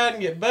start bad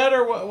and get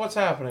better? What's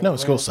happening? No,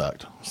 school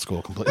sucked.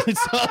 School completely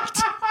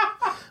sucked.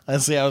 I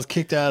was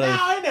kicked out of. No,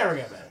 I never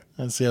got better.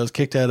 I was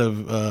kicked out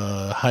of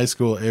high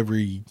school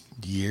every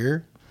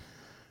year,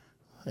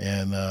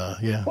 and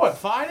What,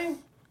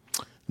 fighting?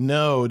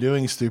 No,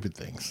 doing stupid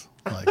things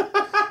like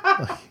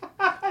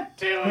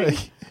doing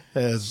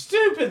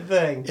stupid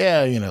things.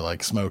 Yeah,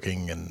 like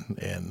smoking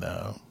and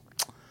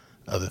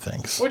other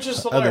things. Which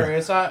is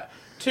hilarious.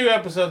 2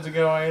 episodes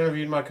ago, I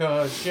interviewed my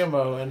co-host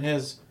Jimbo, and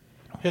his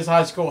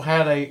high school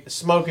had a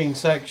smoking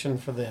section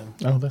for them.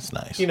 Oh, that's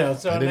nice. So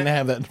they didn't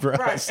have that for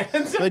us.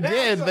 So they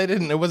did. They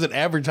didn't. It wasn't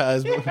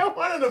advertised. It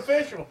wasn't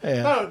official.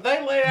 Yeah. No,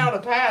 they laid out a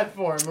pad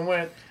for him and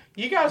went,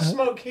 "You guys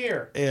smoke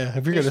here. Yeah,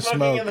 if you're going to smoking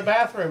smoke in the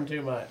bathroom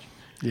too much."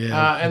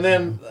 Yeah. And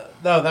then,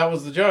 no, that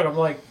was the joke. I'm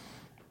like,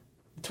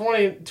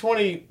 20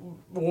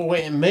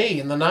 me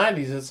in the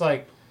 90s. It's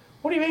like,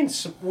 what do you mean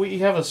we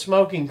have a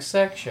smoking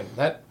section?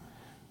 That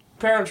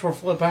parents will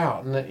flip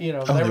out, and they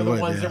were the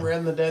ones that were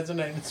in the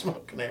designated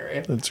smoking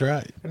area. That's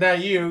right. Now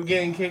you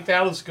getting kicked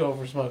out of school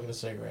for smoking a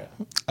cigarette.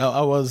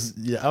 I was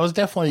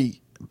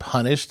definitely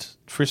punished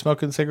for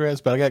smoking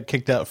cigarettes, but I got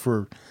kicked out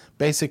for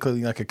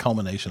basically like a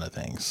culmination of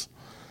things.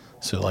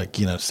 So like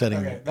setting.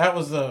 Okay, that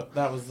was the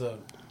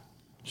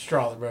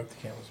straw that broke the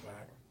camel's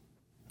back.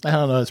 I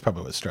don't know. That's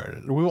probably what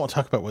started. We won't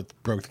talk about what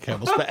broke the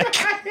camel's back.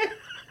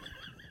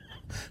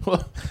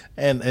 Well,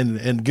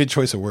 and good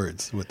choice of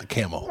words with the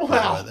camel.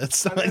 Wow, I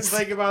didn't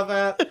think about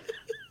that.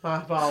 My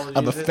apologies.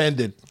 I'm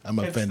offended.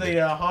 It's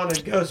the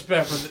haunted ghost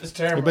pepper that's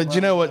terrible. But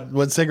you know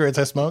what cigarettes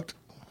I smoked?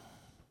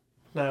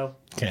 No.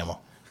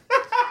 Camel.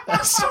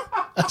 I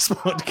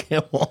smoked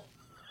Camel.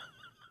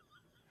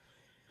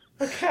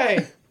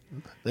 Okay.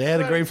 They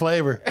had a great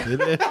flavor. They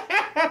did.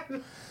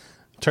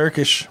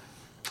 Turkish.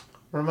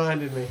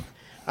 Reminded me.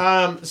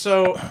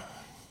 So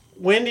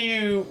when do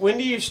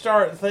you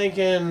start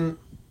thinking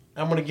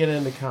I'm going to get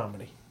into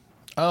comedy?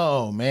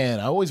 Oh man,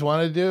 I always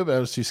wanted to do it, but I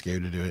was too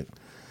scared to do it.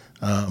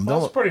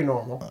 That's pretty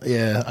normal.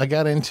 Yeah, I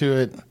got into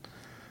it.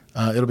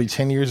 It'll be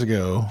 10 years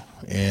ago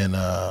in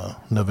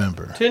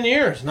November. 10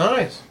 years,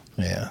 nice.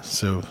 Yeah,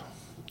 so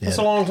that's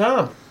a long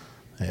time.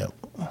 Yeah.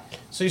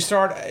 So you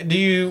start. Do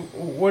you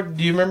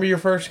remember your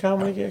first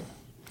comedy gig?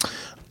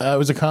 It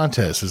was a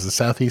contest. It was the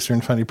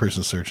Southeastern Funny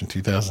Person Search in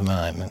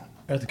 2009.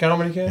 At the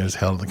Comedy Catch? It was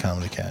held at the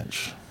Comedy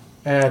Catch.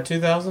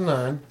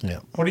 2009. Yeah.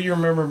 What do you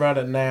remember about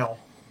it now?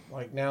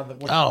 Like now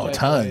that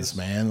tons,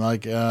 man.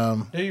 Like,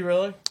 do you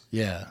really?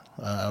 Yeah.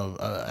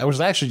 I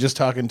was actually just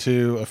talking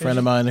to a friend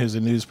of mine who's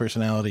a news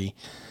personality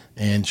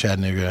in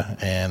Chattanooga,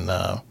 and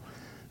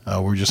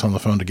we're just on the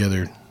phone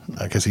together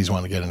because he's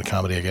wanting to get into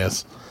comedy, I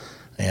guess.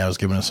 And I was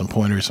giving him some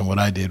pointers on what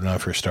I did when I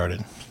first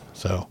started.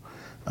 So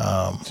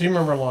you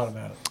remember a lot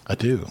about it? I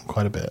do,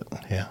 quite a bit,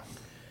 yeah.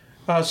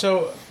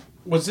 So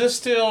was this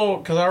still,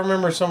 because I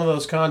remember some of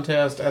those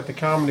contests at the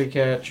Comedy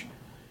Catch,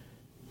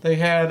 they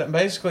had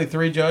basically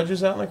 3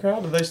 judges out in the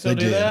crowd. Did they still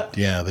do that?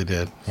 Yeah, they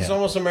did. It's Yeah.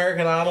 almost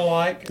American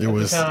Idol-like It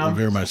was the time.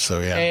 very much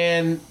so, yeah.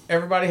 And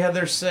everybody had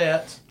their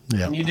set.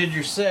 Yeah. And you did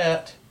your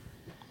set.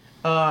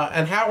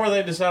 And how were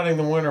they deciding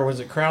the winner? Was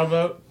it crowd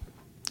vote?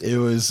 It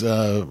was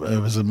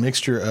a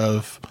mixture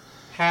of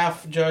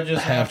Half judges,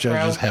 half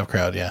judges, crowd? half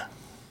crowd, yeah.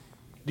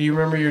 Do you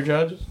remember your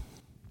judges?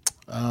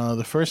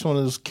 The first one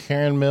is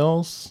Karen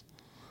Mills,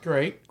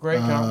 Great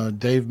comic.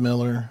 Dave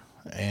Miller,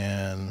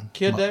 and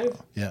Kid Dave?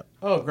 Yeah,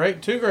 Oh,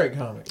 great. 2 great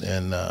comics.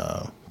 and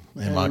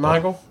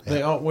Michael?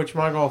 Yeah. Which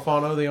Michael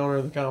Alfano, the owner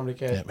of the Comedy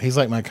Catch. Yeah, he's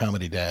like my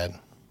comedy dad.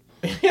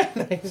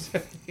 Yeah,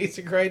 he's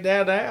a great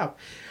dad to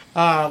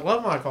have.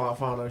 Love Michael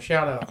Alfano.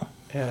 Shout out.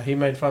 Yeah, he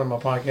made fun of my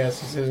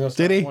podcast. He said he was gonna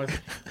start Did he? One.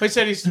 He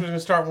said he was going to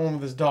start one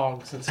with his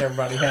dog since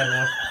everybody had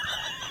one.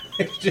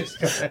 He was just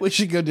gonna, We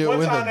should go do it once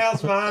with I him.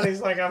 announced mine, he's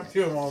like, I'm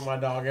doing one with my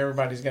dog.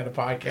 Everybody's got a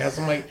podcast.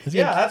 I'm like,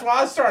 yeah, that's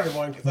why I started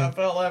one, because I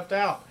felt left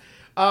out.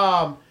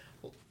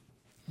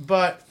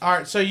 But, all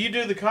right, so you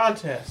do the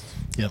contest.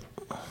 Yep.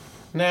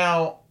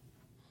 Now,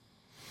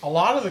 a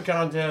lot of the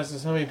contest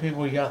is how many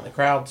people you got in the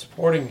crowd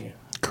supporting you.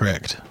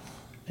 Correct.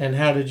 And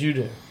how did you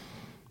do?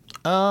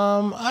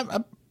 I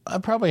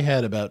probably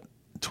had about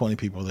 20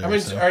 people there. I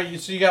mean,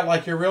 so you got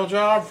like your real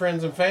job,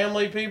 friends and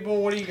family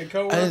people? What do you get,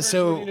 coworkers?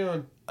 What are you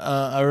doing?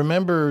 I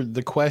remember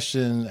the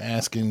question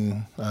asked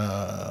of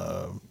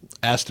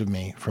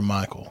me from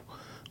Michael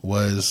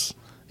was,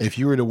 if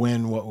you were to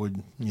win, what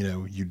would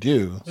you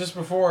do? Is this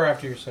before or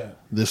after your set?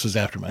 This was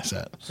after my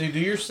set. So you do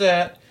your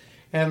set,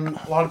 and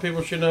a lot of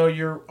people should know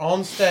you're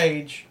on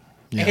stage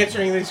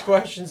answering these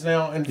questions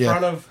now in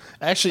front of...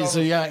 Actually, so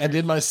yeah, I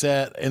did my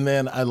set, and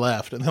then I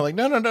left. And they're like,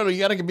 no, you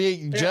got to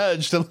be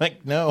judged. I'm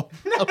like, no.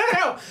 No.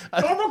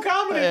 Normal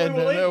comedy, we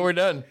will leave. No, we're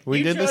done.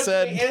 We did the judged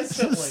set. me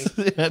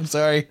instantly. I'm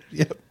sorry.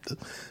 Yep.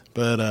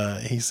 But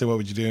he said, what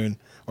would you do?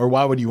 Or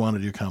why would you want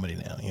to do comedy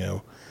now?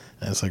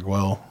 And it's like,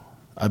 well,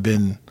 I've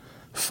been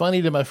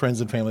funny to my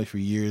friends and family for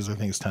years. I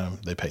think it's time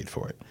they paid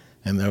for it.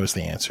 And that was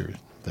the answer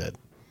that...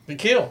 You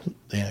killed.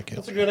 Yeah, I killed.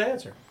 That's a good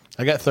answer.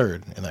 I got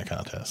third in that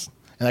contest.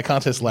 And that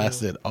contest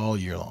lasted all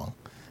year long.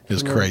 It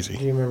was crazy.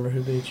 Do you remember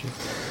who beat you?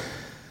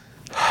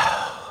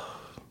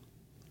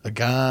 A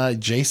guy,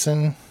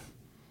 Jason.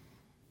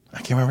 I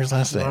can't remember his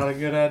last name. Not a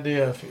good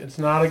idea. It's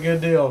not a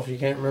good deal if you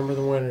can't remember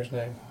the winner's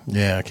name.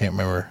 Yeah, I can't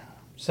remember.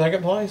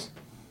 Second place?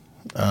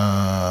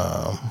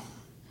 I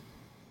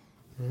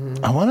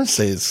want to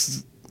say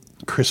it's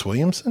Chris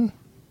Williamson.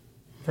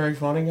 Very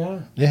funny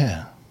guy.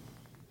 Yeah.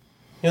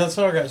 Yeah, that's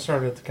how I got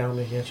started at the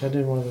Comedy Catch. I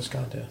did one of those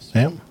contests.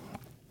 Yep.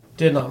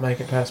 Did not make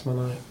it past my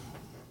night.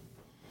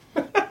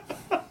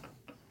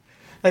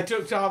 They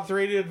took top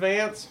 3 to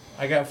advance.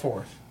 I got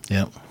 4th.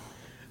 Yep.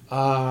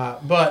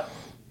 But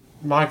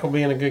Michael,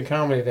 being a good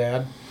comedy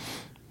dad,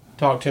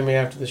 talked to me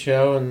after the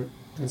show and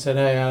said,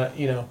 hey,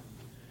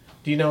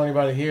 do you know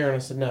anybody here? And I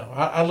said, no.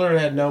 I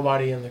literally had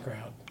nobody in the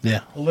crowd.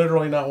 Yeah.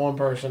 Literally not one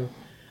person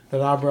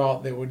that I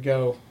brought that would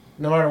go,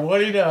 no matter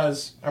what he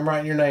does, I'm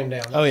writing your name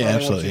down. Oh, yeah, I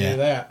absolutely. want you to Yeah. do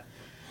that.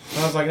 And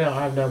I was like, no,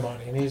 I have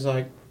nobody. And he's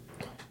like,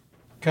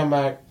 come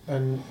back.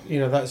 And,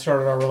 that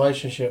started our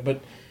relationship.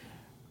 But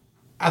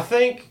I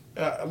think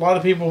a lot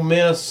of people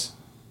miss,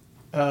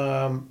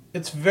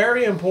 it's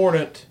very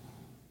important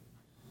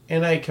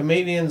in a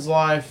comedian's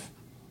life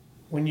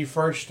when you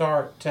first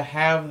start to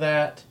have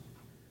that.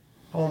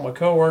 I want my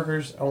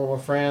coworkers, I want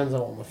my friends, I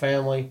want my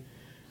family.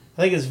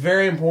 I think it's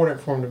very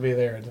important for them to be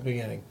there at the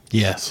beginning.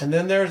 Yes. And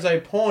then there's a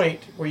point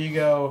where you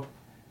go,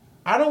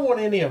 I don't want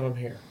any of them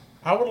here.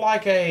 I would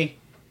like a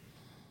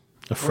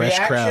fresh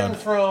reaction crowd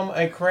from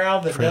a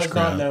crowd that does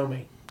not know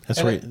me.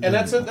 That's right. And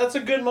that's a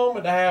good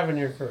moment to have in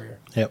your career.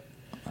 Yep.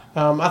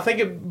 I think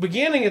at the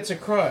beginning it's a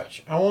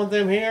crutch. I want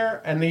them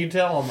here, and then you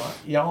tell them,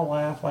 y'all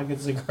laugh like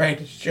it's the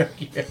greatest joke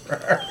you ever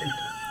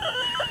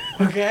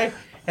heard. Okay?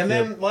 And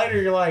then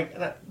later you're like,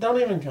 don't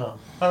even come.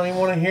 I don't even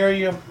want to hear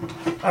you.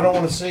 I don't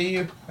want to see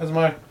you. As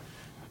my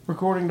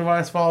recording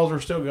device falls, we're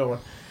still going.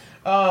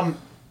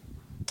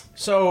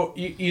 So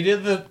you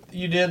did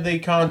the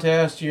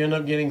contest. You ended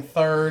up getting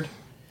 3rd.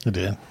 I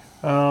did.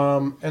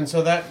 And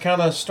so that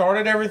kind of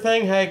started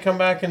everything. Hey, come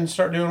back and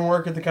start doing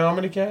work at the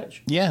Comedy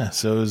Catch. Yeah.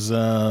 So it was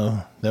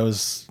that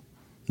was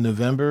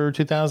November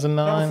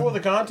 2009. Now, before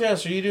the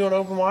contest, are you doing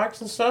open mics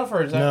and stuff,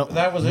 or is that No,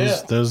 that was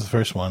it? That was the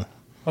first one.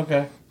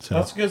 Okay, So-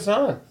 that's a good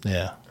sign.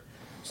 Yeah.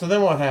 So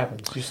then what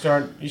happens? You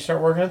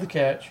start working at the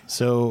Catch.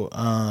 So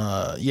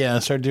I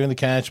started doing the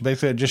Catch.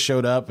 Basically, I just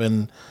showed up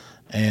and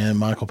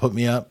Michael put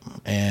me up,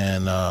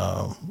 and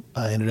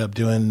I ended up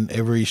doing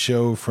every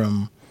show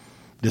from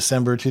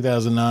December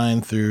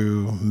 2009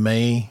 through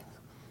May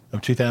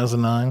of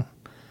 2009,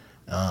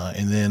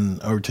 and then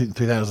over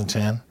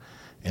 2010,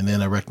 and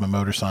then I wrecked my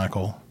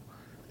motorcycle,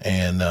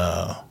 and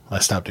I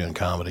stopped doing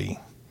comedy.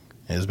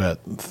 It was about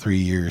 3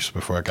 years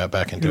before I got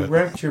back into it. You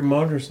wrecked your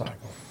motorcycle?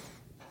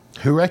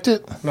 Who wrecked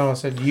it? No, I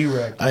said you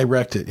wrecked it. I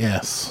wrecked it,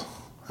 yes.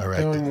 I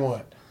wrecked it. Doing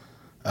what?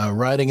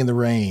 Riding in the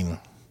rain.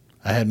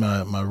 I had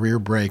my rear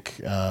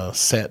brake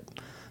set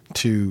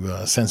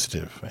to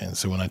sensitive, and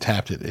so when I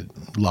tapped it,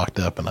 it locked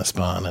up and I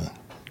spun and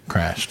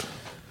crashed.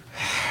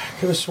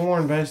 Could have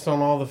sworn, based on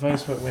all the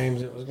Facebook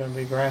memes, it was going to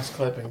be grass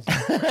clippings.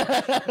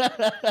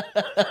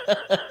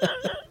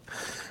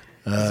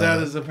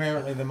 That is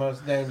apparently the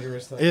most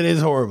dangerous thing. It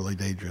is horribly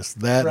dangerous.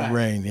 That Right.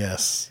 rain,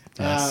 yes.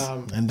 And the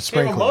You have a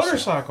sprinklers.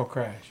 motorcycle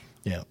crash.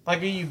 Yeah.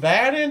 Like, are you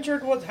bad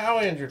injured?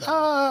 How injured?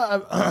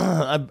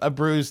 I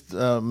bruised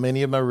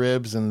many of my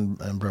ribs and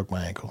broke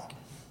my ankle.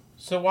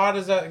 So why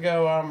does that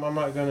go? I'm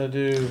not going to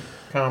do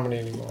comedy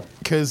anymore.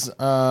 Because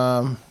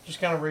Just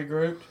kind of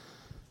regrouped.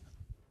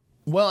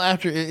 well,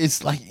 after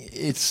it's like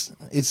it's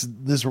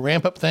this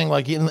ramp up thing.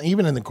 Like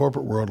even in the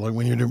corporate world, like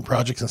when you're doing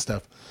projects and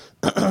stuff,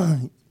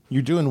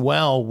 you're doing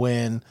well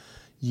when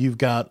you've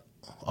got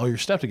all your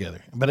stuff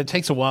together. But it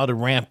takes a while to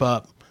ramp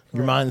up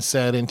your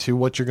mindset into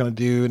what you're going to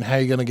do and how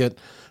you're going to get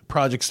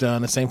projects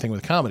done. The same thing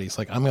with comedy. It's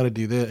like, I'm going to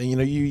do this.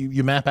 And,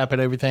 you map out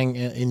everything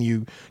and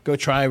you go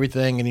try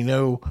everything.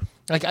 And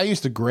like I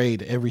used to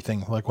grade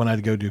everything, like when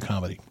I'd go do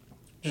comedy.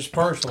 Just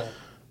personal.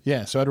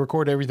 Yeah. So I'd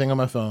record everything on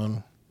my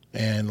phone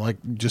and like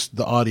just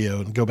the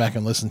audio and go back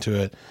and listen to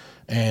it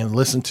and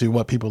listen to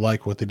what people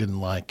like, what they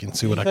didn't like, and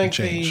see what I can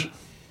change.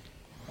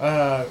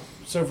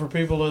 So for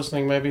people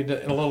listening, maybe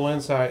a little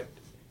insight.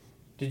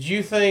 Did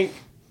you think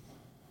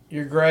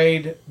your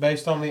grade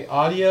based on the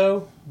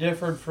audio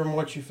differed from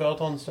what you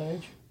felt on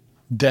stage?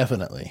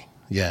 Definitely.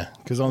 Yeah.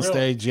 Because on Really?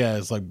 stage,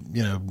 it's like,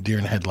 deer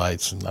in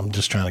headlights, and I'm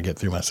just trying to get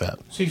through my set.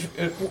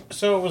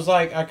 So it was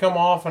like I come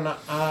off and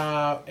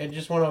it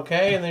just went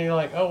okay, and then you're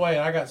like, oh wait,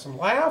 I got some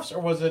laughs, or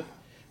was it?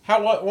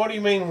 What do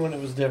you mean when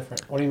it was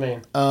different? What do you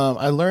mean?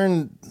 I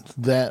learned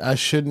that I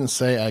shouldn't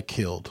say I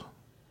killed.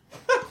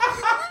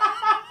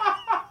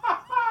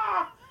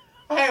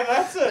 Hey,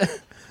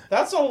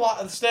 that's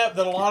a step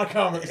that a lot of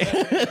comics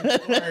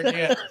haven't learned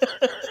yet.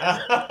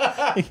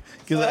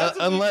 Because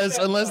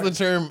unless the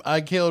term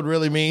 "I killed"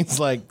 really means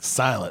like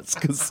silence,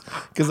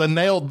 because I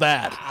nailed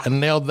that. I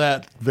nailed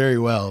that very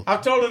well.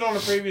 I've told it on a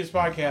previous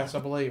podcast, I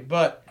believe,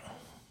 but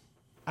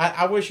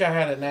I wish I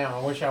had it now.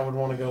 I wish I would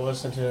want to go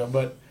listen to it.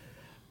 But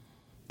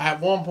at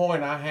one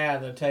point, I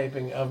had a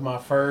taping of my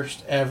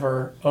first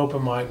ever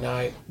open mic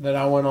night that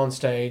I went on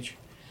stage.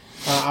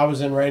 I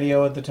was in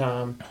radio at the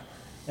time.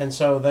 And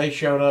so they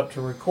showed up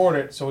to record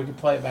it so we could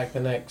play it back the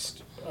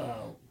next,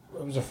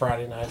 it was a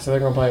Friday night, so they're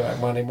going to play it back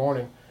Monday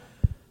morning.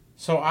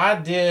 So I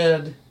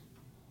did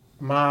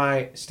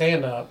my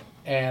stand-up,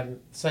 and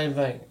same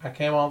thing. I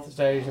came off the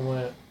stage and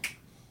went,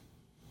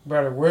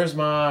 brother, where's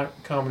my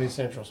Comedy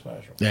Central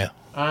special? Yeah.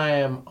 I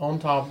am on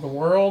top of the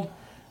world.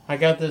 I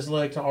got this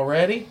licked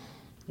already.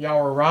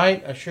 Y'all were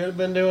right. I should have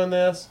been doing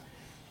this.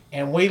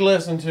 And we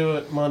listened to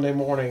it Monday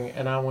morning,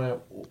 and I went,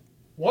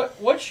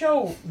 What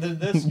show did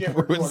this get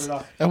recorded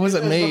on? That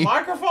wasn't me. The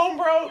microphone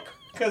broke?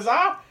 Because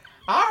I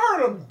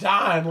heard them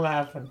dying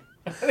laughing.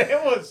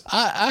 It was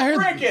I heard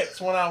crickets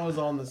when I was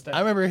on the stage. I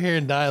remember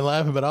hearing dying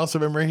laughing, but I also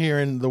remember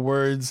hearing the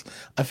words,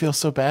 "I feel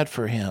so bad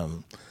for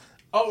him."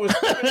 Oh, it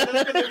was in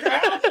the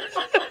crowd?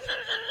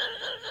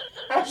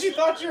 How she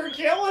thought you were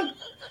killing?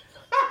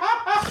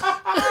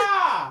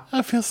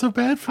 I feel so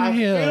bad for I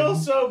him. feel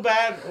so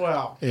bad.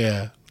 Well,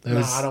 Yeah.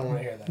 I don't want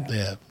to hear that.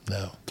 Yeah,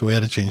 no. So we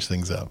had to change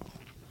things up.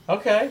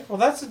 Okay, well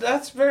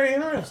that's very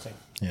interesting.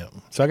 Yeah.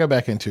 So I got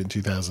back into it in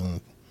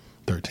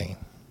 2013.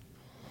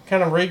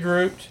 Kind of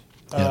regrouped,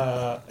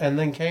 Yeah. and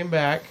then came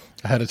back.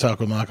 I had a talk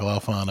with Michael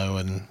Alfano,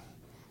 and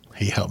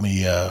he helped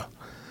me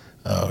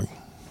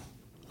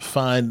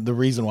find the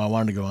reason why I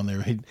wanted to go on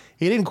there. He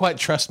didn't quite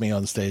trust me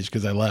on stage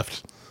because I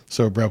left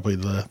so abruptly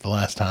the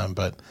last time,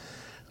 but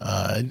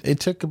it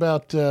took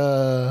about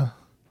 2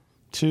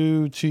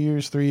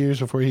 years, 3 years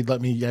before he'd let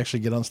me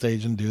actually get on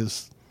stage and do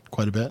this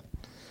quite a bit.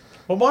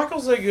 Well,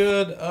 Michael's a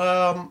good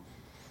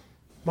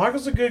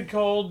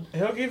cold.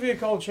 He'll give you a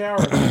cold shower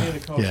if you need a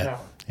cold shower.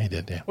 He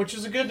did, yeah. Which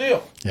is a good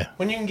deal. Yeah.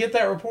 When you can get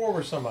that rapport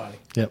with somebody.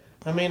 Yep.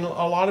 I mean,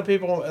 a lot of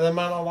people, they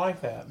might not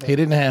like that. But He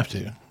didn't have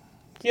to.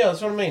 yeah,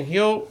 that's what I mean.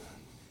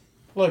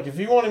 Look, if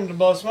you want him to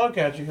blow smoke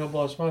at you, he'll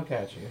blow smoke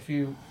at you.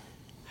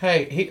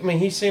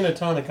 He's seen a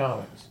ton of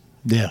comics.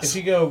 Yes. If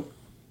you go,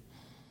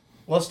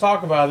 let's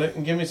talk about it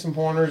and give me some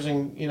pointers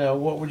and,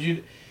 what would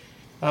you,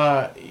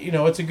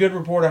 it's a good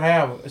rapport to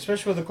have,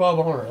 especially with a club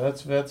owner.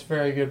 That's a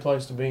very good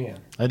place to be in.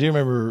 I do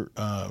remember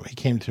he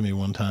came to me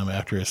one time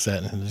after a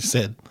set and he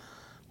said,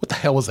 "What the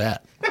hell was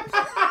that?"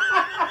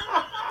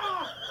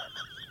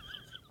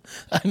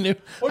 I knew.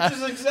 Which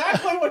is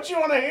exactly what you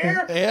want to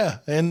hear. Yeah,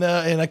 and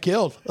I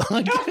killed.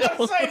 I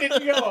was saying,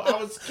 did you go?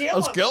 I was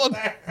killing.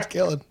 I was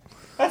killing.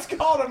 That's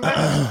called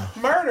a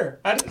murder.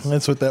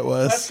 That's what that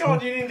was. That's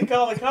called you need to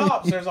call the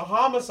cops. There's a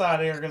homicide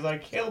here because I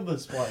killed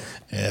this place.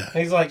 Yeah.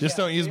 And he's like, just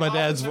don't use my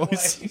dad's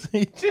voice.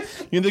 way.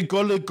 You need to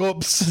call the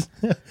cops.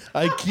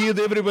 I killed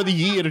everybody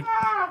here.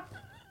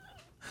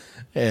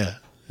 Yeah,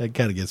 that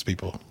kind of gets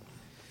people.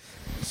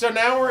 So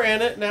now we're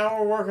in it.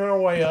 Now we're working our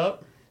way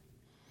up.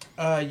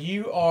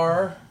 You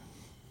are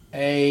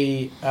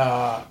a...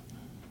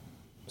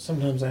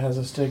 sometimes it has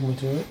a stigma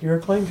to it. You're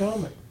a clean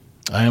comic.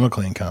 I am a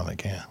clean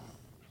comic, yeah.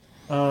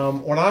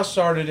 When I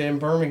started in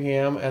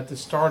Birmingham at the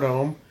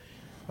Stardome,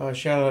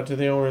 shout out to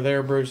the owner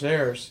there, Bruce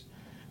Ayers,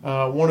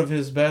 one of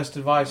his best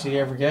advice he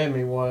ever gave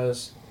me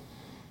was,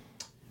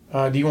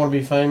 do you want to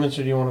be famous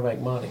or do you want to make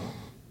money?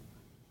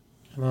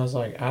 And I was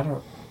like, I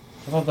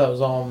thought that was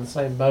all in the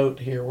same boat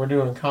here. We're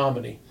doing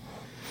comedy.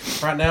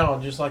 Right now,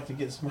 I'd just like to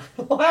get somebody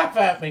to laugh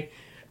at me.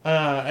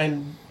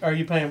 And are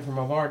you paying for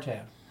my bar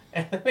tab?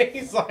 And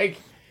he's like,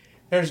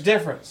 there's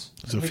difference.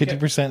 So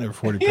 50% or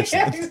 40%?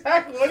 Yeah,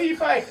 exactly. What are you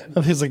paying?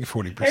 I think it's like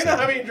 40%. I know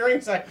how many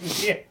drinks I can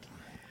get.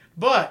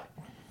 But,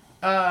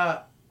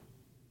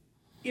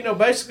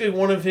 basically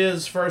one of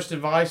his first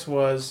advice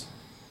was,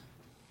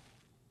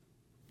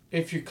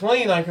 if you're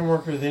clean, I can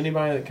work with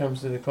anybody that comes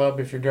to the club.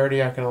 If you're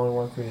dirty, I can only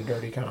work with the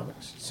dirty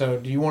comics. So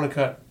do you want to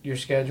cut your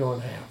schedule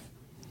in half?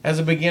 As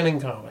a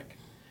beginning comic.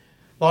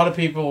 A lot of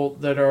people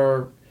that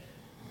are,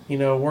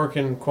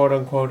 working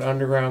quote-unquote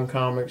underground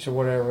comics or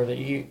whatever, that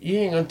you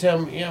ain't going to tell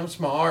me, it's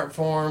my art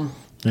form.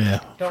 Yeah,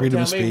 Don't freedom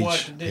tell of speech. me what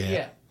to do.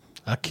 Yeah.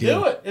 I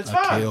kill. Do it. It's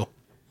I fine. Kill.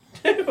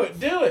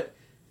 Do it.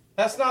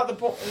 That's not the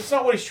point. It's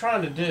not what he's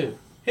trying to do.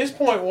 His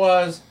point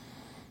was,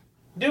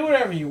 do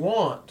whatever you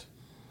want,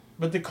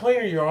 but the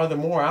cleaner you are, the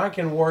more I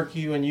can work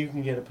you and you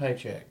can get a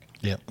paycheck.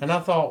 Yep. And I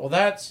thought, well,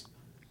 that's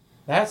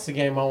the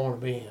game I want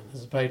to be in,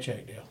 is a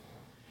paycheck deal.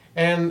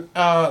 And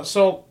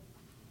so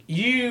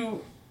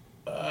you,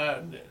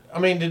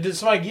 did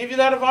somebody give you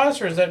that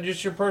advice, or is that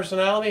just your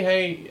personality?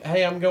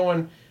 Hey, I'm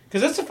going,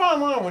 because it's a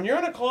fine line. When you're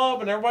in a club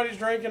and everybody's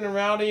drinking and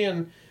rowdy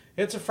and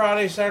it's a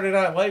Friday, Saturday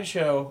night late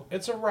show,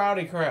 it's a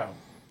rowdy crowd.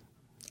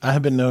 I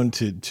have been known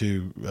to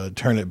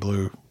turn it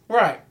blue.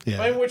 Right.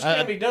 Yeah. Which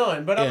can be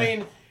done. But,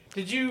 yeah.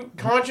 Did you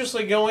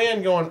consciously go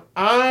in going,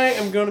 I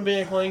am going to be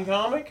a clean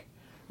comic?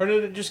 Or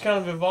did it just kind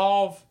of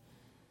evolve?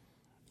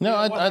 No,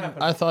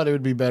 I thought it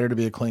would be better to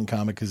be a clean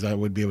comic because I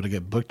would be able to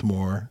get booked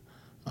more.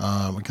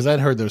 Because I'd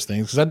heard those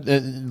things. Because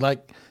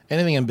like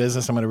anything in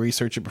business, I'm going to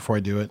research it before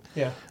I do it.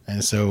 Yeah.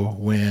 And so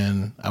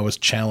when I was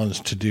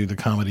challenged to do the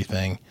comedy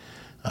thing,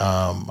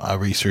 I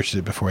researched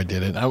it before I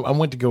did it. I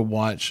went to go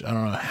watch, I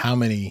don't know how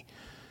many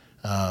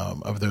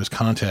of those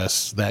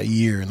contests that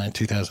year in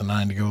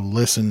 2009 to go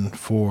listen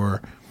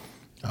for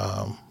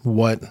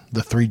what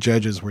the three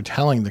judges were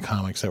telling the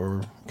comics that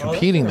were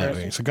competing that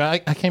way. So I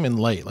came in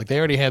late. Like they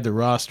already had the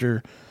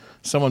roster.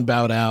 Someone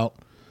bowed out,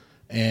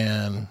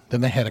 and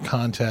then they had a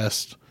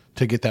contest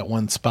to get that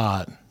one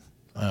spot.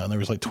 There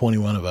was like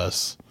 21 of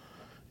us,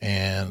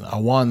 and I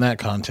won that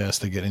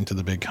contest to get into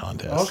the big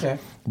contest. Okay.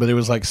 But it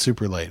was like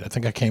super late. I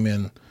think I came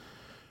in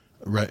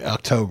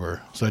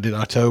October. So I did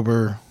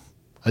October.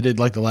 I did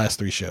like the last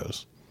three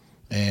shows.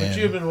 But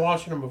you had been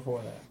watching them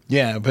before that.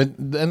 Yeah,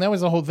 and that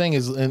was the whole thing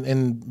is,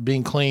 and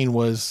being clean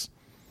was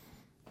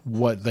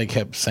what they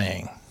kept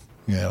saying,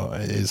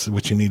 is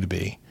what you need to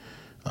be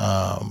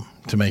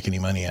to make any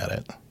money at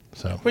it.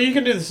 So, well, you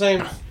can do the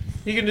same.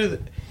 You can do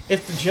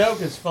if the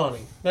joke is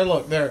funny. Now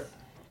look,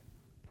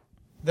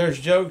 there's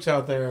jokes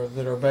out there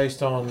that are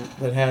based on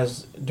that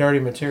has dirty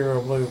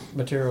material, blue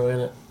material in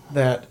it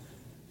that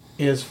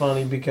is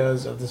funny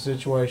because of the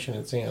situation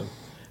it's in.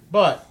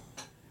 But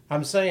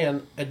I'm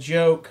saying a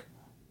joke.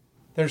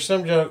 There's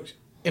some jokes.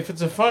 If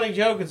it's a funny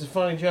joke, it's a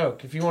funny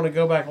joke. If you want to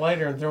go back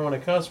later and throw in a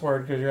cuss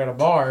word because you're at a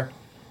bar,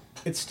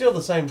 it's still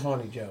the same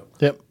funny joke.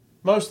 Yep.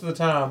 Most of the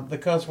time, the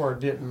cuss word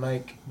didn't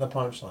make the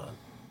punchline.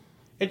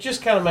 It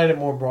just kind of made it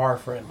more bar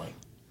friendly.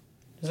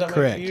 Does that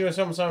Correct. make you know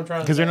something I'm trying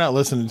to say? Because they're not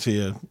listening to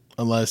you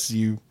unless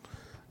you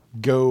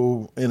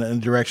go in a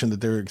direction that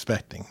they're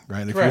expecting,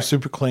 right? If you're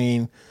super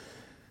clean,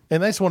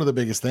 and that's one of the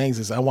biggest things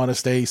is I want to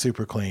stay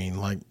super clean.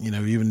 Like,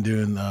 even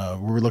doing,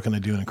 we were looking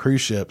at doing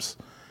cruise ships.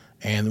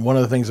 And one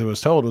of the things I was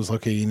told was,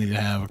 okay, you need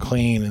to have a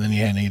clean, and then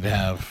you need to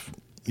have,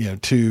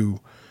 2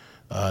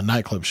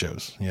 nightclub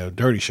shows,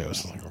 dirty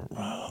shows. Like,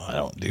 I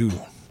don't do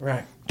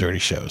dirty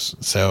shows.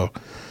 So,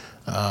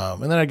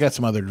 and then I got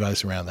some other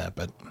advice around that,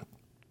 but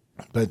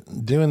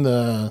doing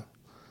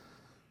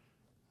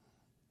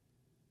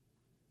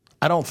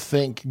I don't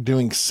think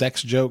doing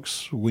sex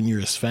jokes when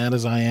you're as fat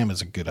as I am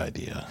is a good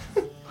idea.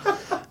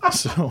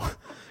 So,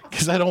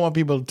 because I don't want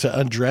people to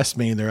undress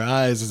me in their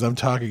eyes as I'm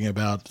talking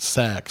about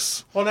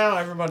sex. Well, now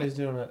everybody's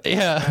doing it.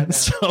 Yeah. Right,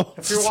 so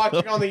if you're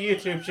watching on the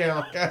YouTube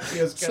channel, guys,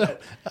 just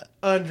got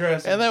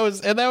undressing. And that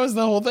was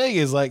the whole thing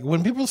is like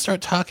when people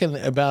start talking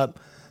about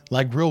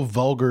like real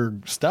vulgar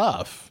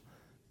stuff,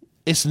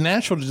 it's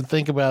natural to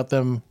think about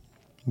them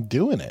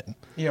doing it.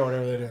 Yeah,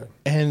 whatever they do.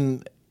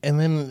 And and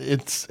then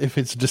if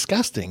it's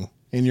disgusting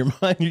in your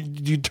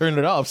mind, you turn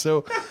it off.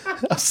 So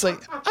I was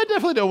like, I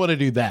definitely don't want to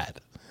do that.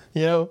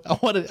 You know, I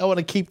want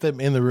to keep them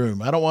in the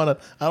room. I don't want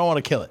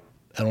to kill it.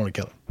 I don't want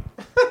to kill it.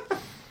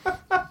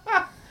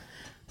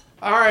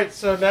 All right,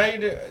 so now you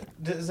do.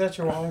 Is that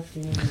your wife?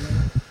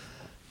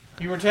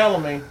 You were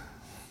telling me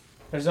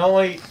there's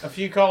only a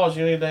few calls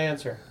you need to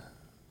answer.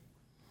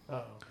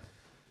 Uh-oh.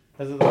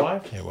 Is it the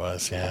wife? It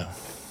was, yeah.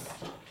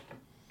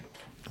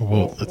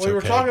 Well, that's we were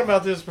okay. talking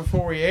about this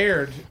before we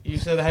aired. You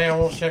said, hey, I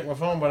won't check my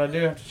phone, but I do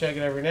have to check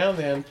it every now and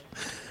then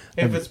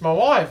if it's my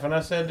wife. And I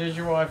said, does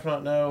your wife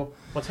not know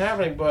what's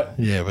happening? But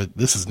yeah, but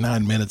this is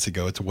 9 minutes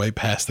ago. It's way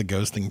past the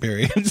ghosting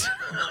period.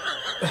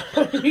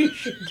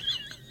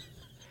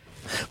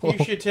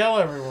 You should tell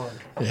everyone.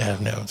 Yeah,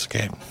 no, it's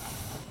okay.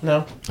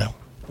 No? No.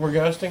 We're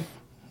ghosting?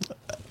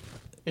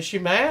 Is she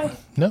mad?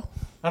 No.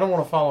 I don't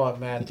want to follow up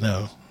mad.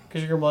 No.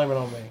 Because you're going to blame it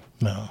on me.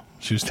 No.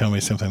 She was telling me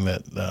something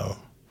that,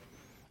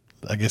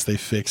 I guess they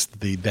fixed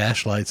the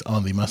dash lights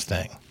on the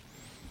Mustang.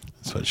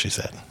 That's what she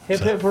said. Hip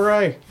hip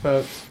hooray,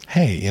 folks.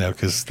 Hey,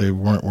 because they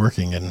weren't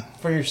working, and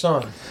For your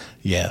son.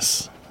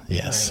 yes,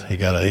 he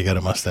got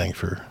a Mustang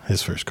for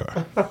his first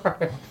car.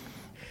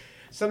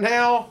 So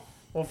now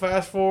we'll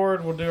fast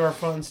forward. We'll do our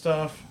fun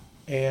stuff,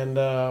 and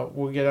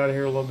we'll get out of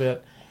here a little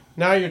bit.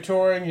 Now you're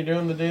touring. You're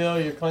doing the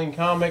deal. You're a clean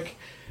comic.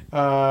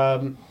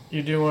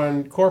 You're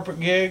doing corporate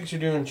gigs.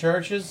 You're doing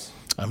churches.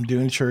 I'm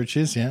doing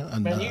churches, yeah.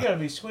 And, Man, you got to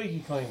be squeaky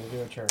clean to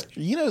do a church.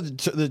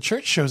 The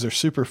church shows are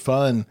super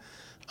fun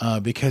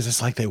because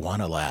it's like they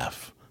want to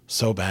laugh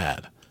so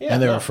bad,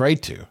 and they're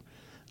afraid to.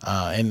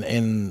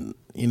 And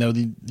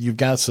you've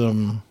got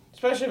some.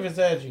 Especially if it's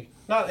edgy.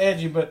 Not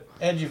edgy, but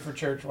edgy for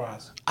church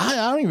wise. I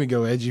don't even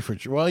go edgy for.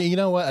 Well, you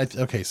know what?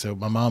 Okay, so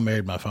my mom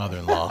married my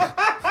father-in-law.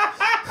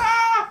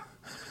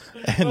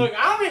 Look,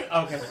 I don't even.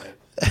 Okay,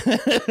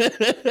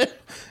 wait.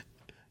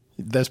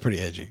 That's pretty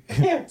edgy.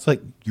 It's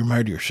like, you're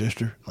married to your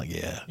sister? Like,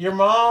 yeah. Your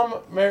mom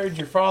married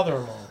your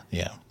father-in-law.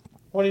 Yeah.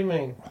 What do you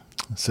mean?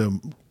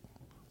 So,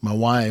 my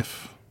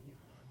wife.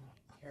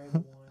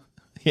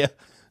 Yeah.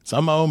 So,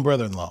 I'm my own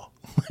brother-in-law.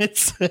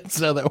 It's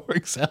how that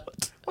works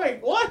out.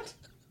 Wait, what?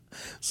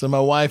 So, my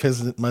wife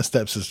is my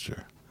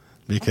stepsister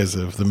because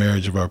of the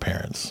marriage of our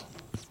parents.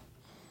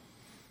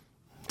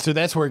 So,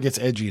 that's where it gets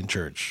edgy in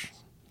church.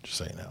 Just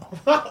so you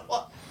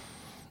know.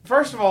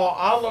 First of all,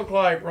 I look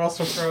like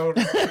Russell Crowe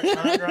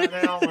right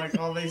now. Like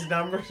all these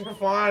numbers are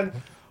flying.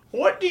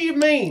 What do you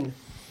mean?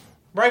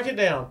 Break it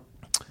down.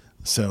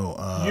 So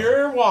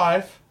your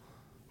wife,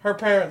 her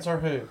parents are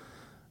who?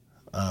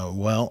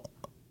 Well,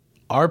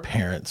 our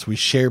parents, we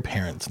share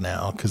parents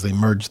now because they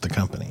merged the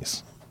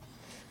companies.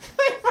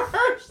 They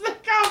merged the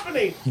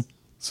company.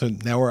 So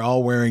now we're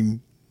all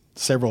wearing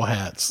several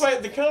hats.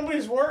 Wait, the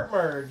companies weren't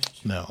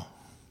merged. No.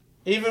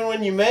 Even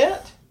when you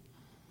met?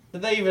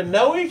 Did they even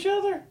know each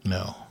other?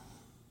 No.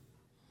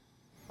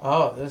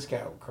 Oh, this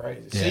guy was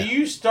crazy. Yeah. So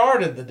you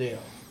started the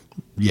deal.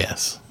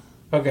 Yes.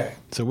 Okay.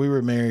 So we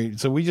were married.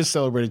 So we just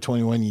celebrated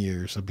 21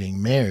 years of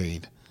being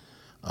married,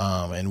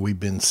 and we've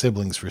been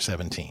siblings for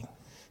 17.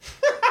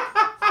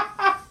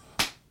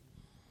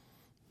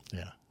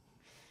 Yeah.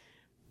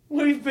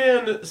 We've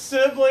been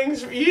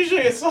siblings.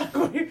 Usually it's like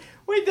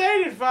we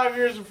dated 5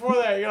 years before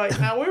that. You're like,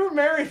 now we were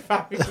married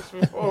 5 years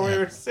before we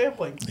were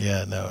siblings.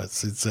 Yeah, no,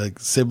 it's like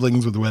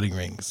siblings with wedding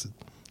rings.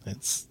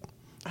 It's.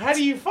 How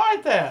do you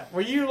fight that? Were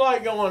you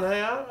like going,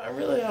 hey, I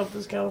really hope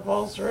this kind of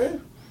falls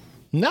through?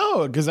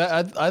 No, because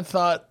I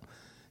thought,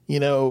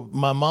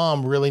 my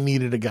mom really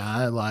needed a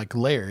guy like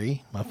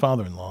Larry, my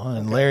father-in-law,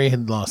 and Larry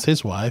had lost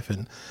his wife,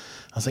 and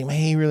I was like, man,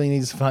 he really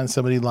needs to find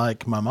somebody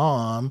like my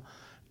mom.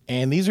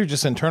 And these are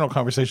just internal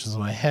conversations in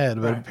my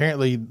head, but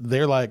apparently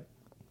they're like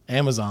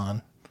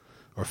Amazon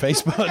or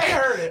Facebook. They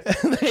heard it.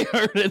 They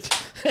heard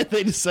it, and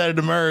they decided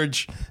to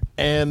merge,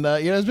 and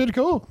it's been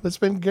cool. It's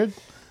been good.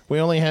 We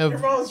only have. Your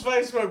mom's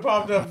Facebook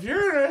popped up. If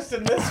you're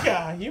interested in this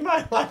guy, you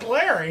might like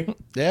Larry.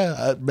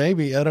 Yeah,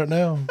 maybe. I don't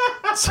know.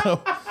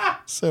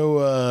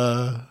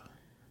 So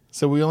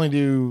we only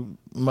do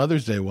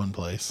Mother's Day one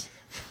place.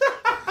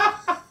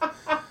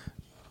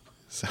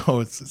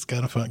 So it's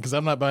kind of fun because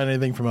I'm not buying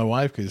anything for my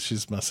wife because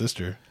she's my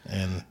sister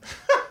and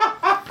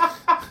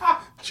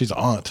she's an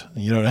aunt.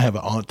 You don't have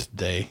an aunt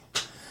day.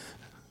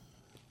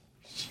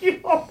 You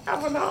don't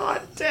have an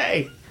aunt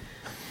day.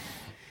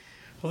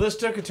 Well, this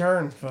took a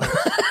turn, folks.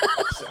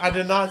 I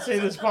did not see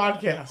this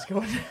podcast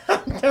going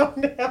down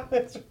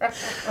this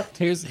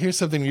route. Here's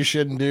something you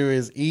shouldn't do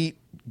is eat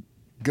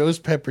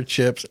ghost pepper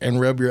chips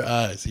and rub your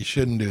eyes. You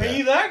shouldn't do that. Are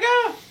you that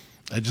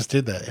guy? I just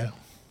did that, yeah.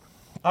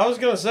 I was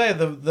going to say,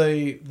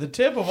 the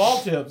tip of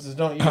all tips is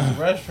don't use the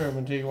restroom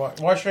until you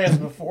wash your hands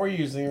before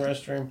using the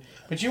restroom.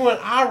 But you went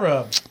eye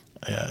rub.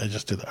 Yeah, I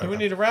just did that. Do we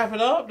need to wrap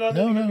it up?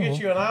 Don't we get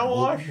you an eye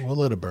wash? We'll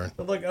let it burn.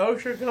 Would like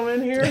OSHA come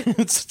in here?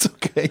 It's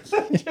okay.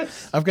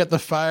 I've got the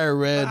fire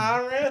red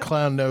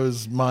clown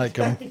nose mic.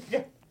 I'm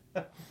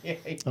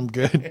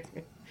good.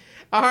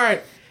 All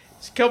right.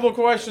 It's a couple of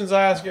questions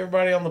I ask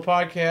everybody on the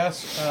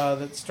podcast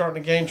that's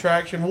starting to gain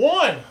traction.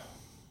 1,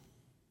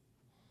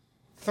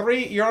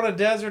 3, you're on a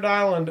desert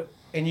island.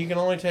 and you can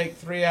only take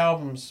 3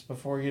 albums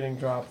before getting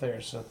dropped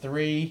there. So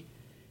 3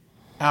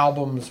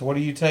 albums. What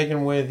are you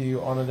taking with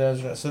you on a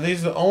desert? So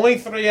these are the only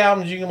 3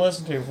 albums you can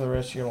listen to for the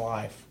rest of your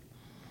life.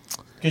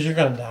 Because you're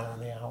going to die on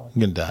the island.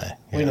 You're going to die.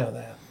 We know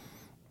that.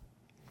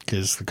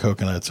 Because the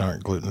coconuts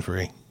aren't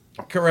gluten-free.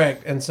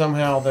 Correct. And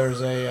somehow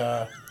there's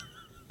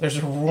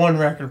one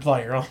record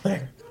player on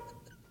there.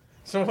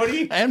 So what do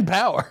you... And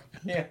power.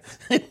 Yeah.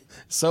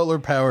 Solar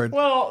powered.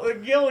 Well, the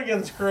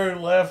Gilligan's crew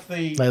left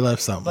the... They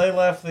left something. They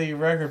left the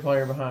record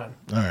player behind.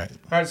 All right.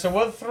 All right, so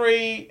what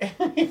 3...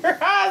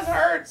 Your eyes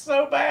hurt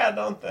so bad,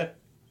 don't they?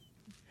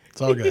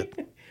 It's all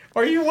good.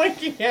 Are you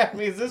winking at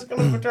me? Is this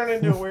going to turn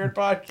into a weird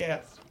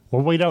podcast?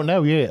 Well, we don't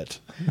know yet.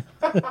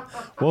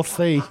 We'll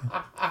see.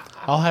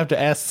 I'll have to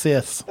ask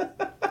Sis.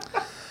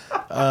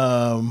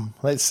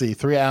 Let's see.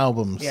 3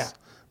 albums. Yeah.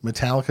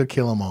 Metallica,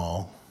 Kill 'Em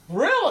All.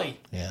 Really?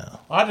 Yeah.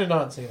 I did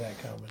not see that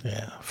coming.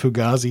 Yeah.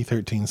 Fugazi,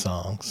 13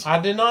 songs. I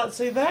did not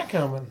see that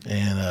coming.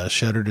 And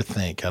Shudder to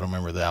Think. I don't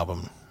remember the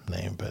album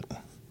name, but...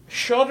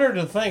 Shudder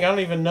to Think. I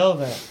don't even know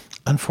that.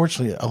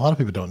 Unfortunately, a lot of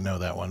people don't know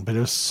that one, but it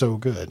was so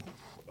good.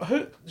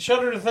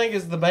 Shudder to Think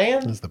is the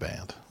band? It's the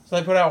band. So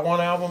they put out 1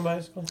 album,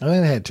 basically? I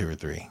think they had 2 or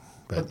 3.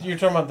 But you're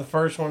talking about the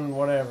first one,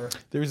 whatever.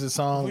 There's a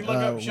song... We look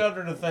up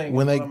Shudder to Think.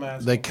 When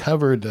they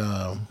covered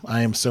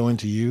I Am So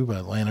Into You by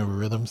Atlanta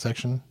Rhythm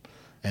Section,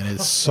 and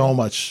it's so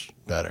much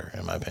better,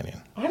 in my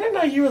opinion. I didn't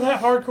know you were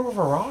that hardcore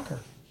for a rocker.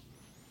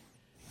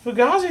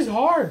 Fugazi's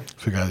hard.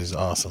 Fugazi's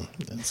awesome.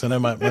 So now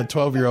my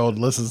 12-year-old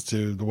listens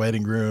to The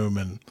Waiting Room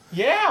and...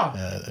 Yeah.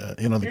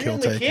 The You're Kill getting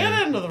the Taker.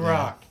 kid into the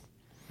rock.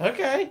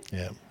 Okay.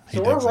 Yeah.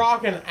 So we're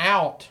rocking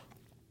out.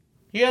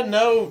 You had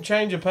no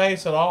change of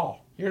pace at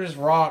all. You're just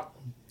rock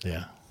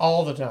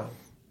all the time.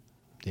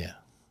 Yeah.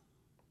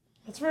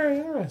 That's very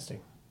interesting.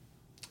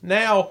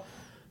 Now,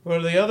 go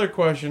to the other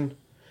question.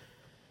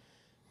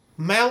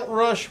 Mount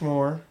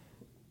Rushmore.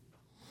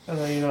 I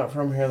know you're not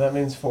from here. That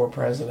means 4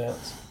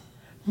 presidents.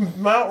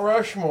 Mount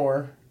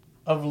Rushmore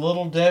of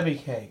Little Debbie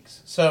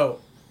cakes. So,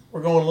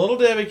 we're going Little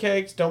Debbie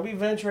cakes. Don't be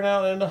venturing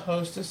out into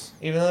Hostess.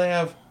 Even though they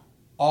have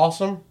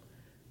awesome,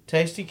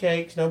 tasty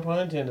cakes, no pun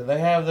intended. They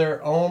have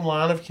their own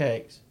line of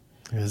cakes.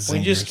 We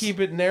just keep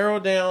it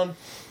narrowed down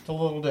to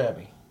Little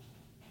Debbie.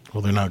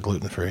 Well, they're not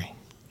gluten-free.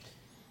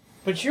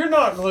 But you're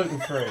not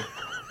gluten-free.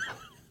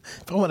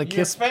 If I want to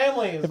kiss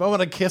family is... If I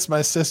want to kiss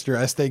my sister,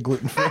 I stay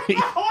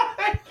gluten-free.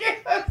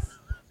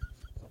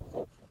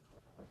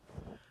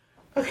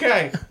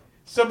 Okay,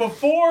 so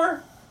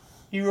before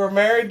you were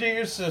married to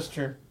your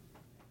sister,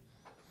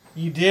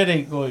 you did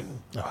eat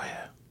gluten. Oh,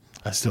 yeah.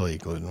 I still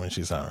eat gluten when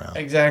she's not around.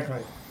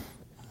 Exactly.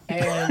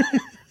 And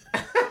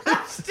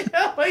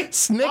still eat...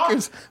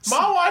 Snickers.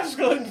 My wife's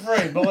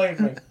gluten-free, believe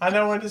me. I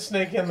know when to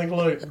sneak in the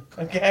gluten,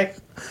 okay?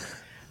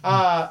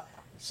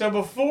 So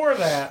before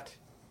that,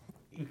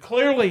 you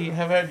clearly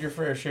have had your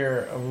fair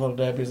share of Little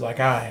Debbie's like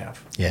I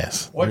have.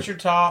 Yes. What's your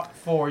top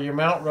 4, your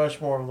Mount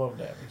Rushmore of Little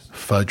Debbie's?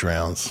 Fudge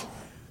rounds.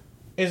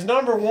 Is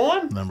number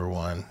 1? Number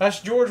 1.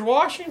 That's George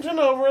Washington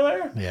over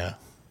there? Yeah.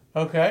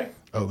 Okay.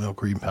 Oatmeal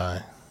cream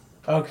pie.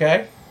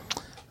 Okay.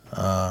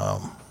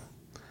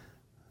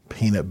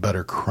 Peanut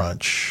butter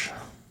crunch.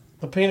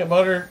 The peanut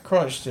butter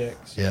crunch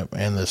sticks. Yep,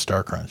 and the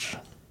Star Crunch.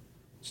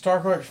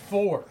 Star Crunch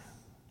 4.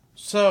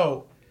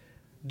 So,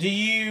 do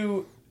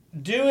you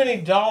do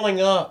any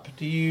dolling up?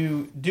 Do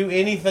you do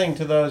anything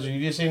to those, or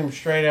you just eat them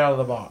straight out of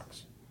the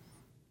box?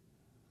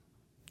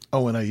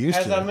 Oh, when I used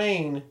to. As I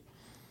mean,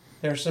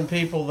 there's some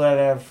people that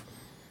have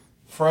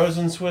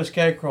frozen Swiss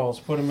cake rolls,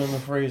 put them in the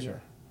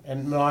freezer,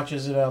 and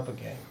notches it up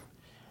again.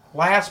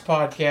 Last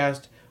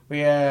podcast, we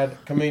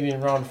had comedian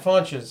Ron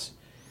Funches,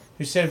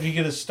 who said if you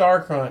get a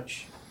Star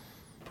Crunch,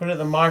 put it in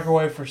the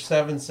microwave for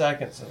 7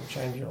 seconds, it'll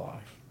change your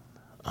life.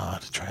 I'll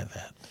have to try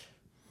that.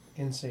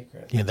 In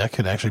secret. Yeah, that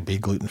could actually be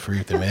gluten-free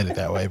if they made it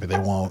that way, but they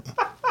won't.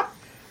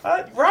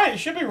 Right, it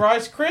should be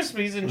Rice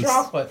Krispies and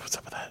chocolate. What's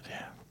up with that?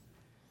 Yeah.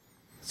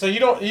 So you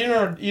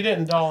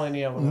didn't doll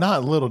any of them?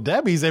 Not Little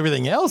Debbie's.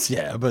 Everything else,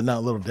 yeah, but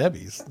not Little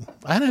Debbie's.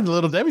 I hadn't had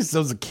Little Debbie's since I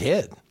was a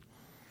kid.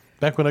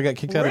 Back when I got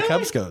kicked out of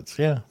Cub Scouts,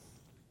 yeah.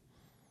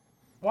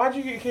 Why'd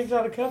you get kicked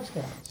out of Cub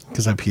Scouts?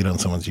 Because I peed on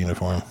someone's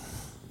uniform.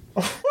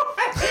 What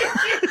did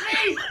you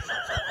mean?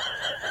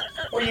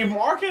 Were you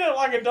marking it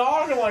like a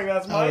dog and like,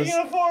 that's my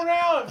uniform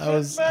now? It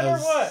fits better,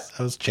 what?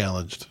 I was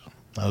challenged.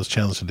 I was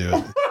challenged to do it.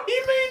 What do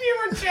you mean you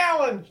were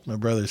challenged? My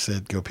brother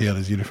said go pee on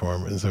his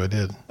uniform, and so I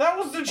did. That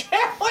was the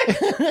challenge?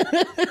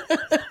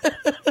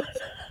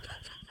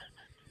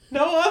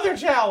 No other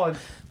challenge?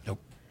 Nope.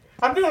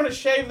 I'm doing a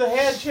shave the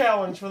head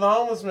challenge for the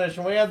homeless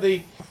mission. We had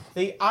the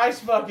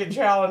ice bucket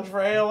challenge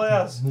for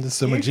ALS. This is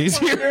so much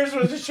easier. Yours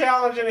was a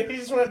challenge, and he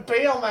just went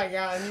pee on that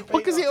guy. Well,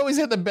 because he always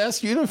had the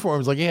best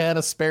uniforms. Like, he had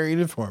a spare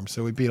uniform,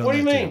 so we peed on that. What do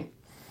you mean? Too.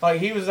 Like,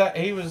 he was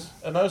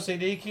an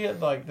OCD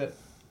kid? Like that?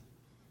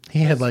 He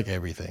had, like,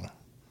 everything.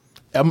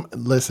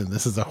 Listen,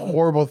 this is a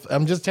horrible...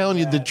 I'm just telling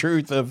you the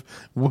truth of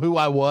who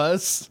I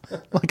was.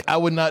 Like, I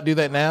would not do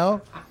that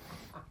now.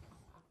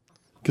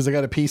 Because I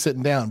got to pee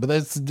sitting down. But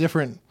that's a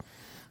different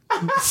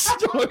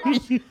story.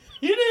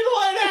 You need to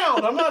lay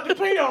down. I'm not to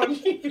pee on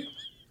you.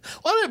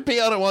 Well, I didn't pee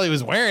on it while he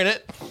was wearing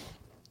it.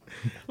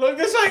 Look,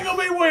 this ain't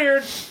gonna be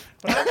weird.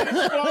 But I'm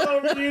gonna squat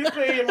over you to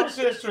pee, and my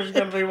sister's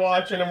gonna be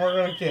watching, and we're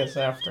gonna kiss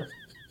after.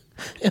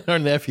 And our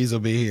nephews will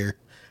be here.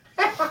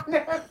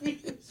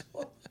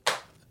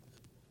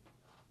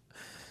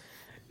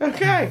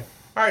 Okay.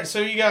 All right. So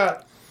you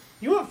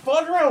went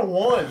fudge round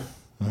 1.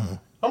 Mm-hmm.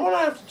 I'm gonna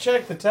have to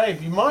check the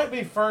tape. You might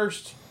be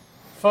first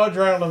fudge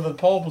round of the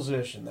pole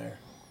position there.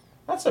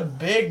 That's a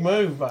big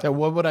move. So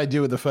what would I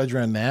do with the fudge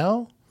round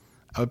now?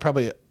 I would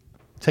probably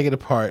take it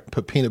apart,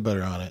 put peanut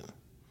butter on it,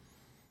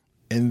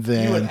 and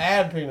then You would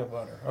add peanut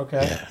butter.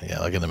 Okay. yeah,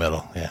 like in the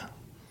middle. Yeah.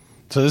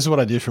 So this is what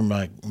I did for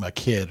my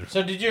kid.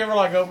 So did you ever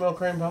like oatmeal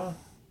cream pie?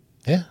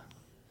 Yeah.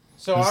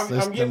 So That's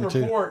I'm getting number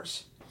 2.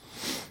 reports.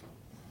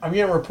 I'm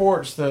getting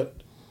reports that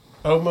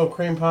oatmeal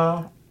cream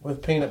pie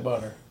with peanut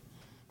butter.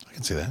 I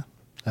can see that.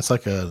 That's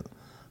like a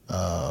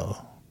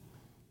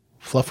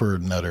fluffer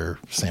nutter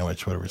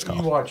sandwich, whatever it's You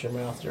called. watch your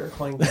mouth, you're a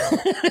clean guy.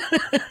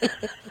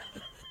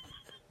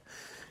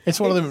 It's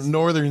one of them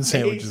northern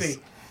sandwiches.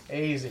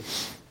 Easy.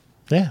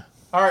 Yeah.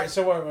 All right,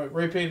 so wait,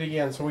 repeat it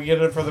again so we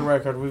get it for the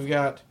record. We've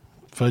got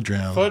Fudge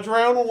round. fudge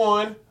round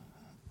 1,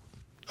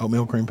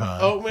 Oatmeal cream pie.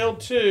 oatmeal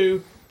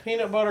 2,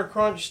 peanut butter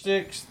crunch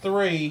sticks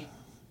 3,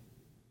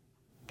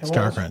 and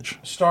Star what was- Crunch.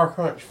 Star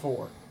Crunch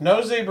 4.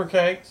 No zebra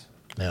cakes.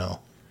 No.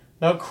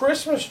 No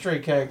Christmas tree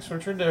cakes,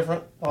 which are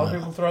different. A lot of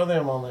people throw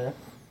them on there.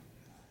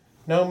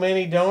 No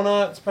mini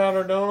donuts,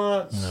 powdered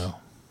donuts.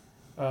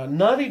 No.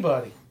 Nutty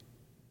Buddy.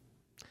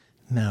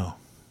 No.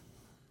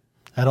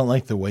 I don't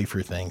like the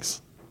wafer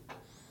things.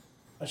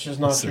 That's just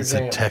not your It's a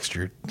jam.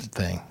 textured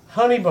thing.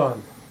 Honey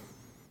Bun.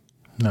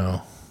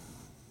 No.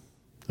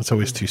 It's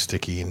always too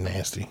sticky and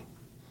nasty.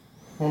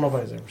 Well,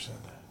 nobody's ever said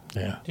that.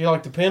 Yeah. Do you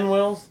like the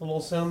pinwheels? The little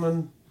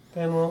cinnamon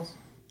pinwheels?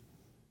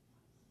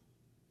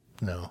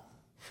 No.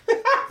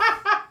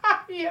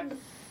 Yeah.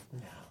 No.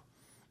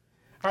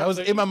 I was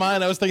in my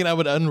mind. I was thinking I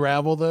would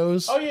unravel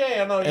those, Oh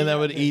yeah, no. and I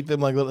would eat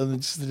them like little. And it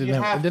just didn't You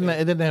have. have It didn't. to.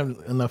 It didn't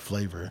have enough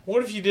flavor.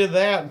 What if you did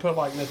that and put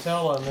like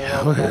Nutella in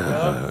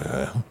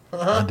there?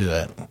 I'd do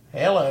that.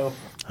 Hello.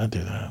 I'd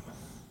do that.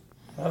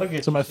 That'll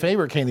get So you. my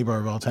favorite candy bar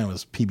of all time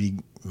was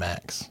PB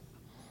Max.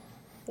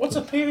 What's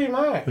a PB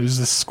Max? It was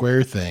this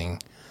square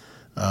thing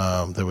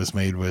that was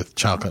made with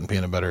chocolate and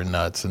peanut butter and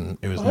nuts, and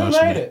it was Who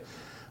mostly made it?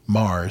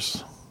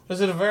 Mars. Was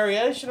it a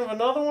variation of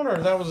another one,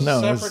 or that was a No,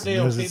 separate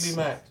deal? it was PB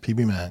Max.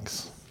 PB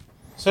Max.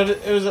 So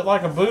was it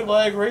like a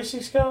bootleg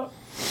Reese's cup?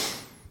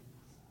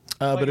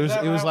 But it is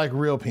that was how- like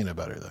real peanut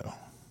butter though.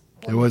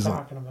 What It are you wasn't.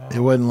 talking about? It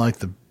wasn't like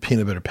the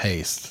peanut butter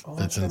paste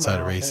that's come inside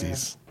of out,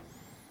 Reese's.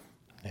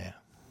 Yeah,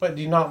 But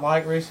do you not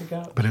like Reese's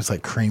cup? but it was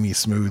like creamy,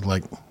 smooth,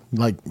 like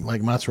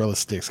mozzarella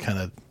sticks kind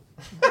of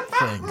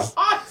things.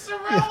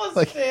 Mozzarella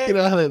Like stick. you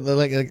know how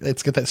like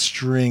it's got that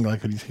string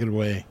like when you take it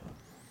away.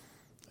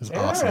 It's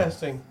awesome.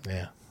 Interesting.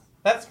 Yeah.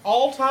 That's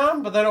all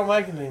time, but they don't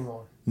make it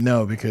anymore.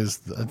 No, because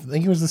I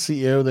think it was the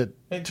CEO that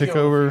They took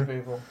killed a few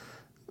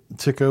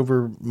people.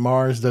 over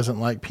Mars. Doesn't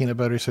like peanut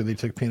butter, so they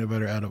took peanut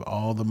butter out of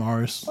all the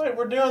Mars. Wait,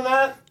 we're doing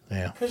that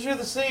Yeah, because you're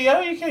the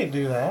CEO. You can't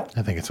do that.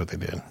 I think it's what they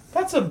did.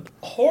 That's a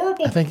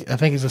horrible. I think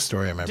it's a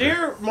story I remember.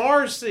 Dear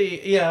Mars CEO,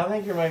 yeah, I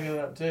think you're making it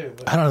up too.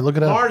 But I don't know. Look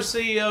it up. Mars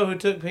CEO who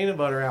took peanut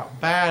butter out,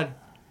 bad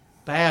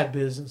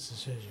business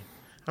decision.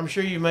 I'm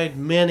sure you made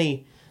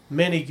many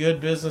good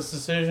business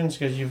decisions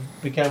because you've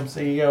become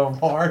CEO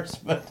of Mars,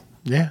 but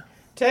Yeah.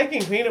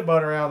 taking peanut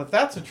butter out, if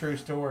that's a true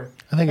story.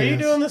 I think Are it you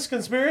is. doing this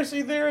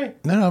conspiracy theory?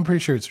 No, I'm pretty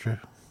sure it's true.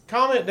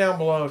 Comment down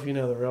below if you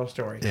know the real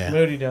story. Yeah.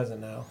 Moody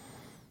doesn't know.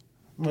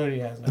 Moody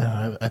has no.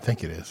 No, I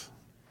think it is.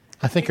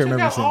 I think You I took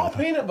remember out seeing all that.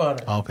 peanut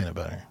butter. All peanut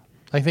butter.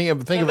 Think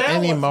of So now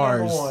any what's Mars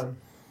number one?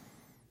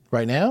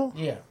 right now.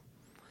 Yeah.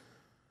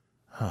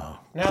 Oh,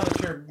 Now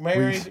that you're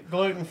married,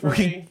 gluten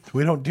free.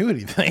 we don't do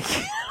anything.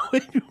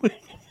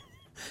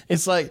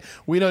 It's like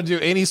we don't do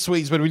any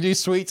sweets, but we do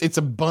sweets. It's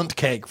a bunt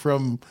cake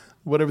from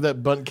whatever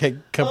that bunt cake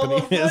company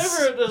The is.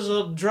 flavor is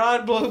a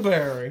dried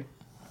blueberry.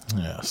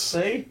 Yes.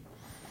 See?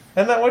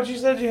 Isn't that what you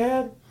said you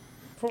had?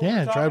 before we Yeah,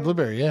 were dried talking?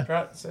 blueberry.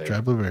 Yeah, See?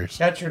 dried blueberries.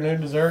 Got your new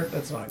dessert?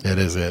 That's not good. It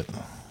is it.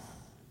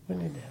 We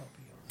need to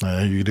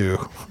help you. You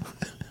do.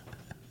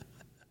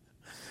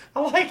 I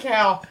like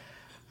how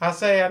I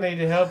say I need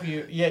to help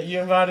you, yet you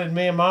invited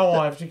me and my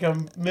wife to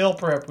come meal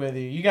prep with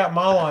you. You got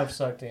my wife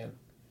sucked in.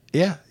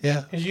 Yeah,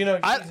 yeah. Because you know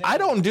I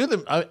don't do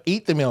the. I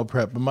eat the meal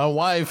prep, but my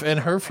wife and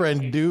her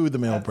friend do the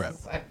meal prep.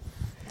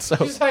 So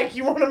She's like,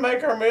 you want to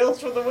make our meals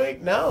for the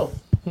week? No.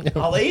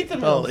 I'll eat the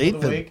meals for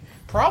the week.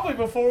 Probably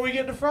before we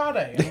get to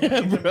Friday. I'll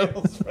eat the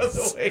meals for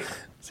the week.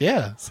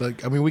 yeah, so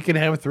I mean, we can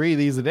have 3 of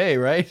these a day,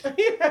 right?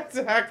 Yeah,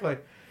 exactly.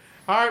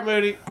 All right,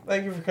 Moody.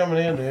 Thank you for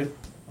coming in, dude.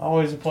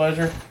 Always a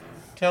pleasure.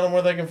 Tell them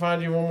where they can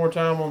find you one more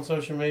time on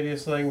social media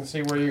so they can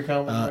see where you're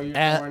coming, where you're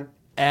going.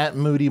 At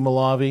Moody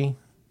Molavi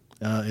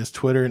is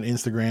Twitter and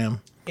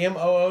Instagram.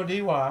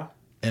 Moody.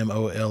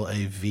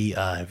 Molavi, V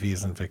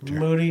as in Victor.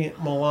 Moody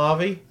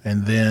Molavi.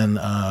 And then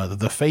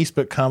the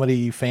Facebook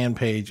comedy fan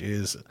page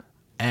is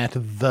at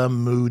The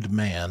Mood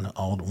Man,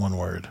 all one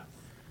word.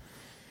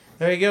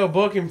 There you go.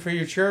 Book him for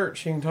your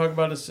church. You can talk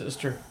about his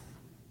sister.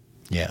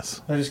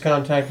 Yes. I just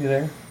contact you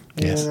there.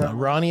 Yes. Yeah.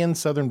 Iranian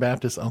Southern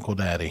Baptist Uncle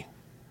Daddy.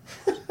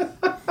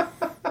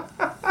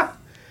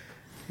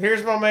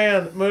 Here's my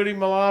man, Moody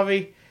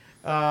Molavi,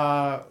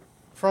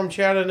 from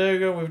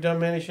Chattanooga. We've done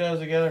many shows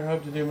together.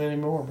 Hope to do many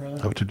more,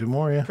 brother. Hope to do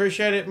more, yeah.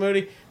 Appreciate it,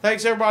 Moody.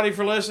 Thanks, everybody,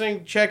 for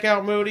listening. Check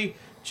out Moody.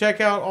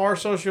 Check out our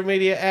social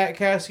media at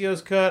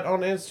Cassio's Cut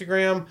on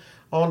Instagram,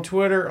 on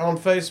Twitter, on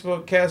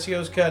Facebook,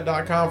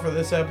 CassiosCut.com for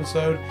this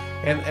episode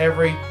and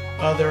every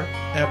other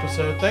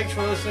episode. Thanks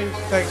for listening.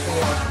 Thanks for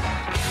watching.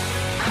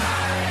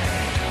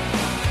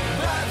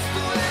 That's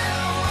the way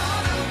I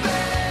wanna be.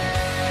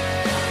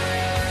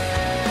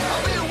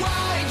 I'll be a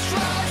white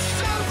trash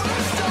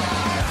superstar.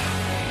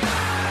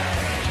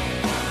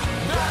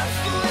 That's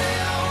the way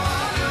I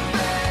wanna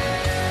be.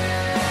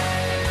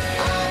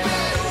 I'll be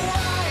a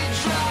white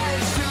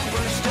trash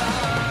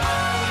superstar.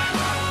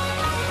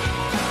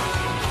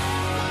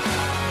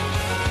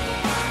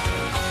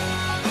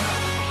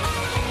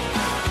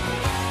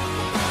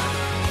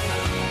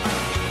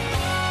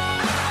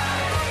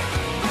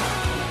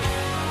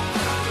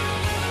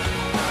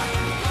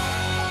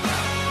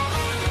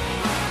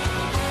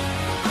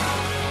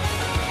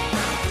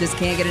 Just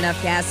can't get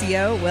enough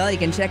Cassio? Well, you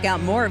can check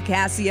out more of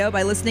Cassio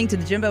by listening to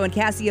the Jimbo and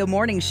Cassio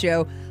Morning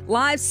Show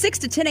live 6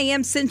 to 10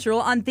 a.m.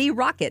 Central on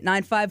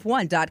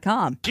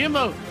TheRocket951.com.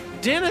 Jimbo,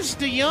 Dennis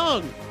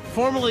DeYoung,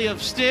 formerly of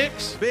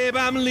Styx, Babe,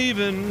 I'm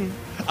leaving.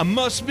 I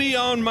must be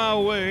on my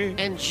way.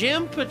 and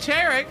Jim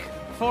Paterick,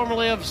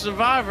 formerly of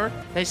Survivor,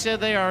 they said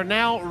they are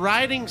now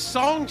writing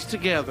songs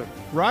together.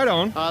 Right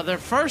on. Their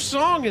first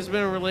song has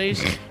been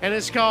released, and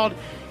it's called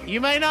You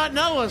May Not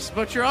Know Us,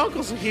 But Your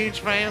Uncle's a Huge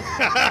Fan.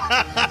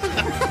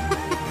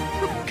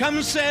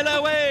 Come sail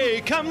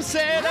away, come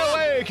sail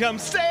away, come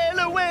sail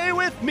away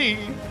with me.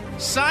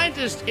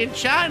 Scientists in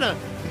China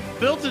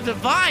built a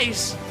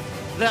device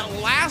that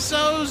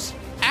lassos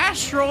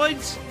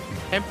asteroids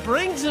and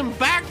brings them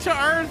back to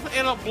Earth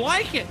in a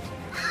blanket.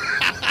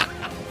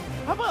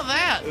 How about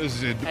that?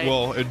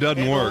 Well, it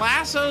doesn't It work.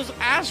 lassos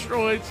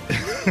asteroids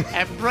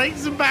and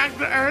brings them back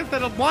to Earth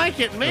in a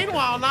blanket.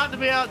 Meanwhile, not to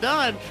be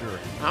outdone,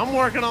 I'm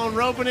working on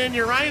roping in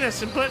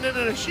Uranus and putting it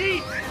in a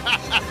sheet.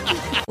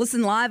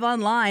 Listen live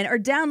online or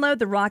download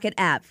the Rocket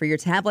app for your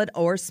tablet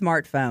or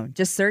smartphone.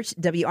 Just search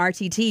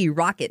WRTT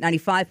Rocket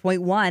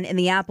 95.1 in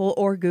the Apple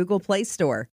or Google Play Store.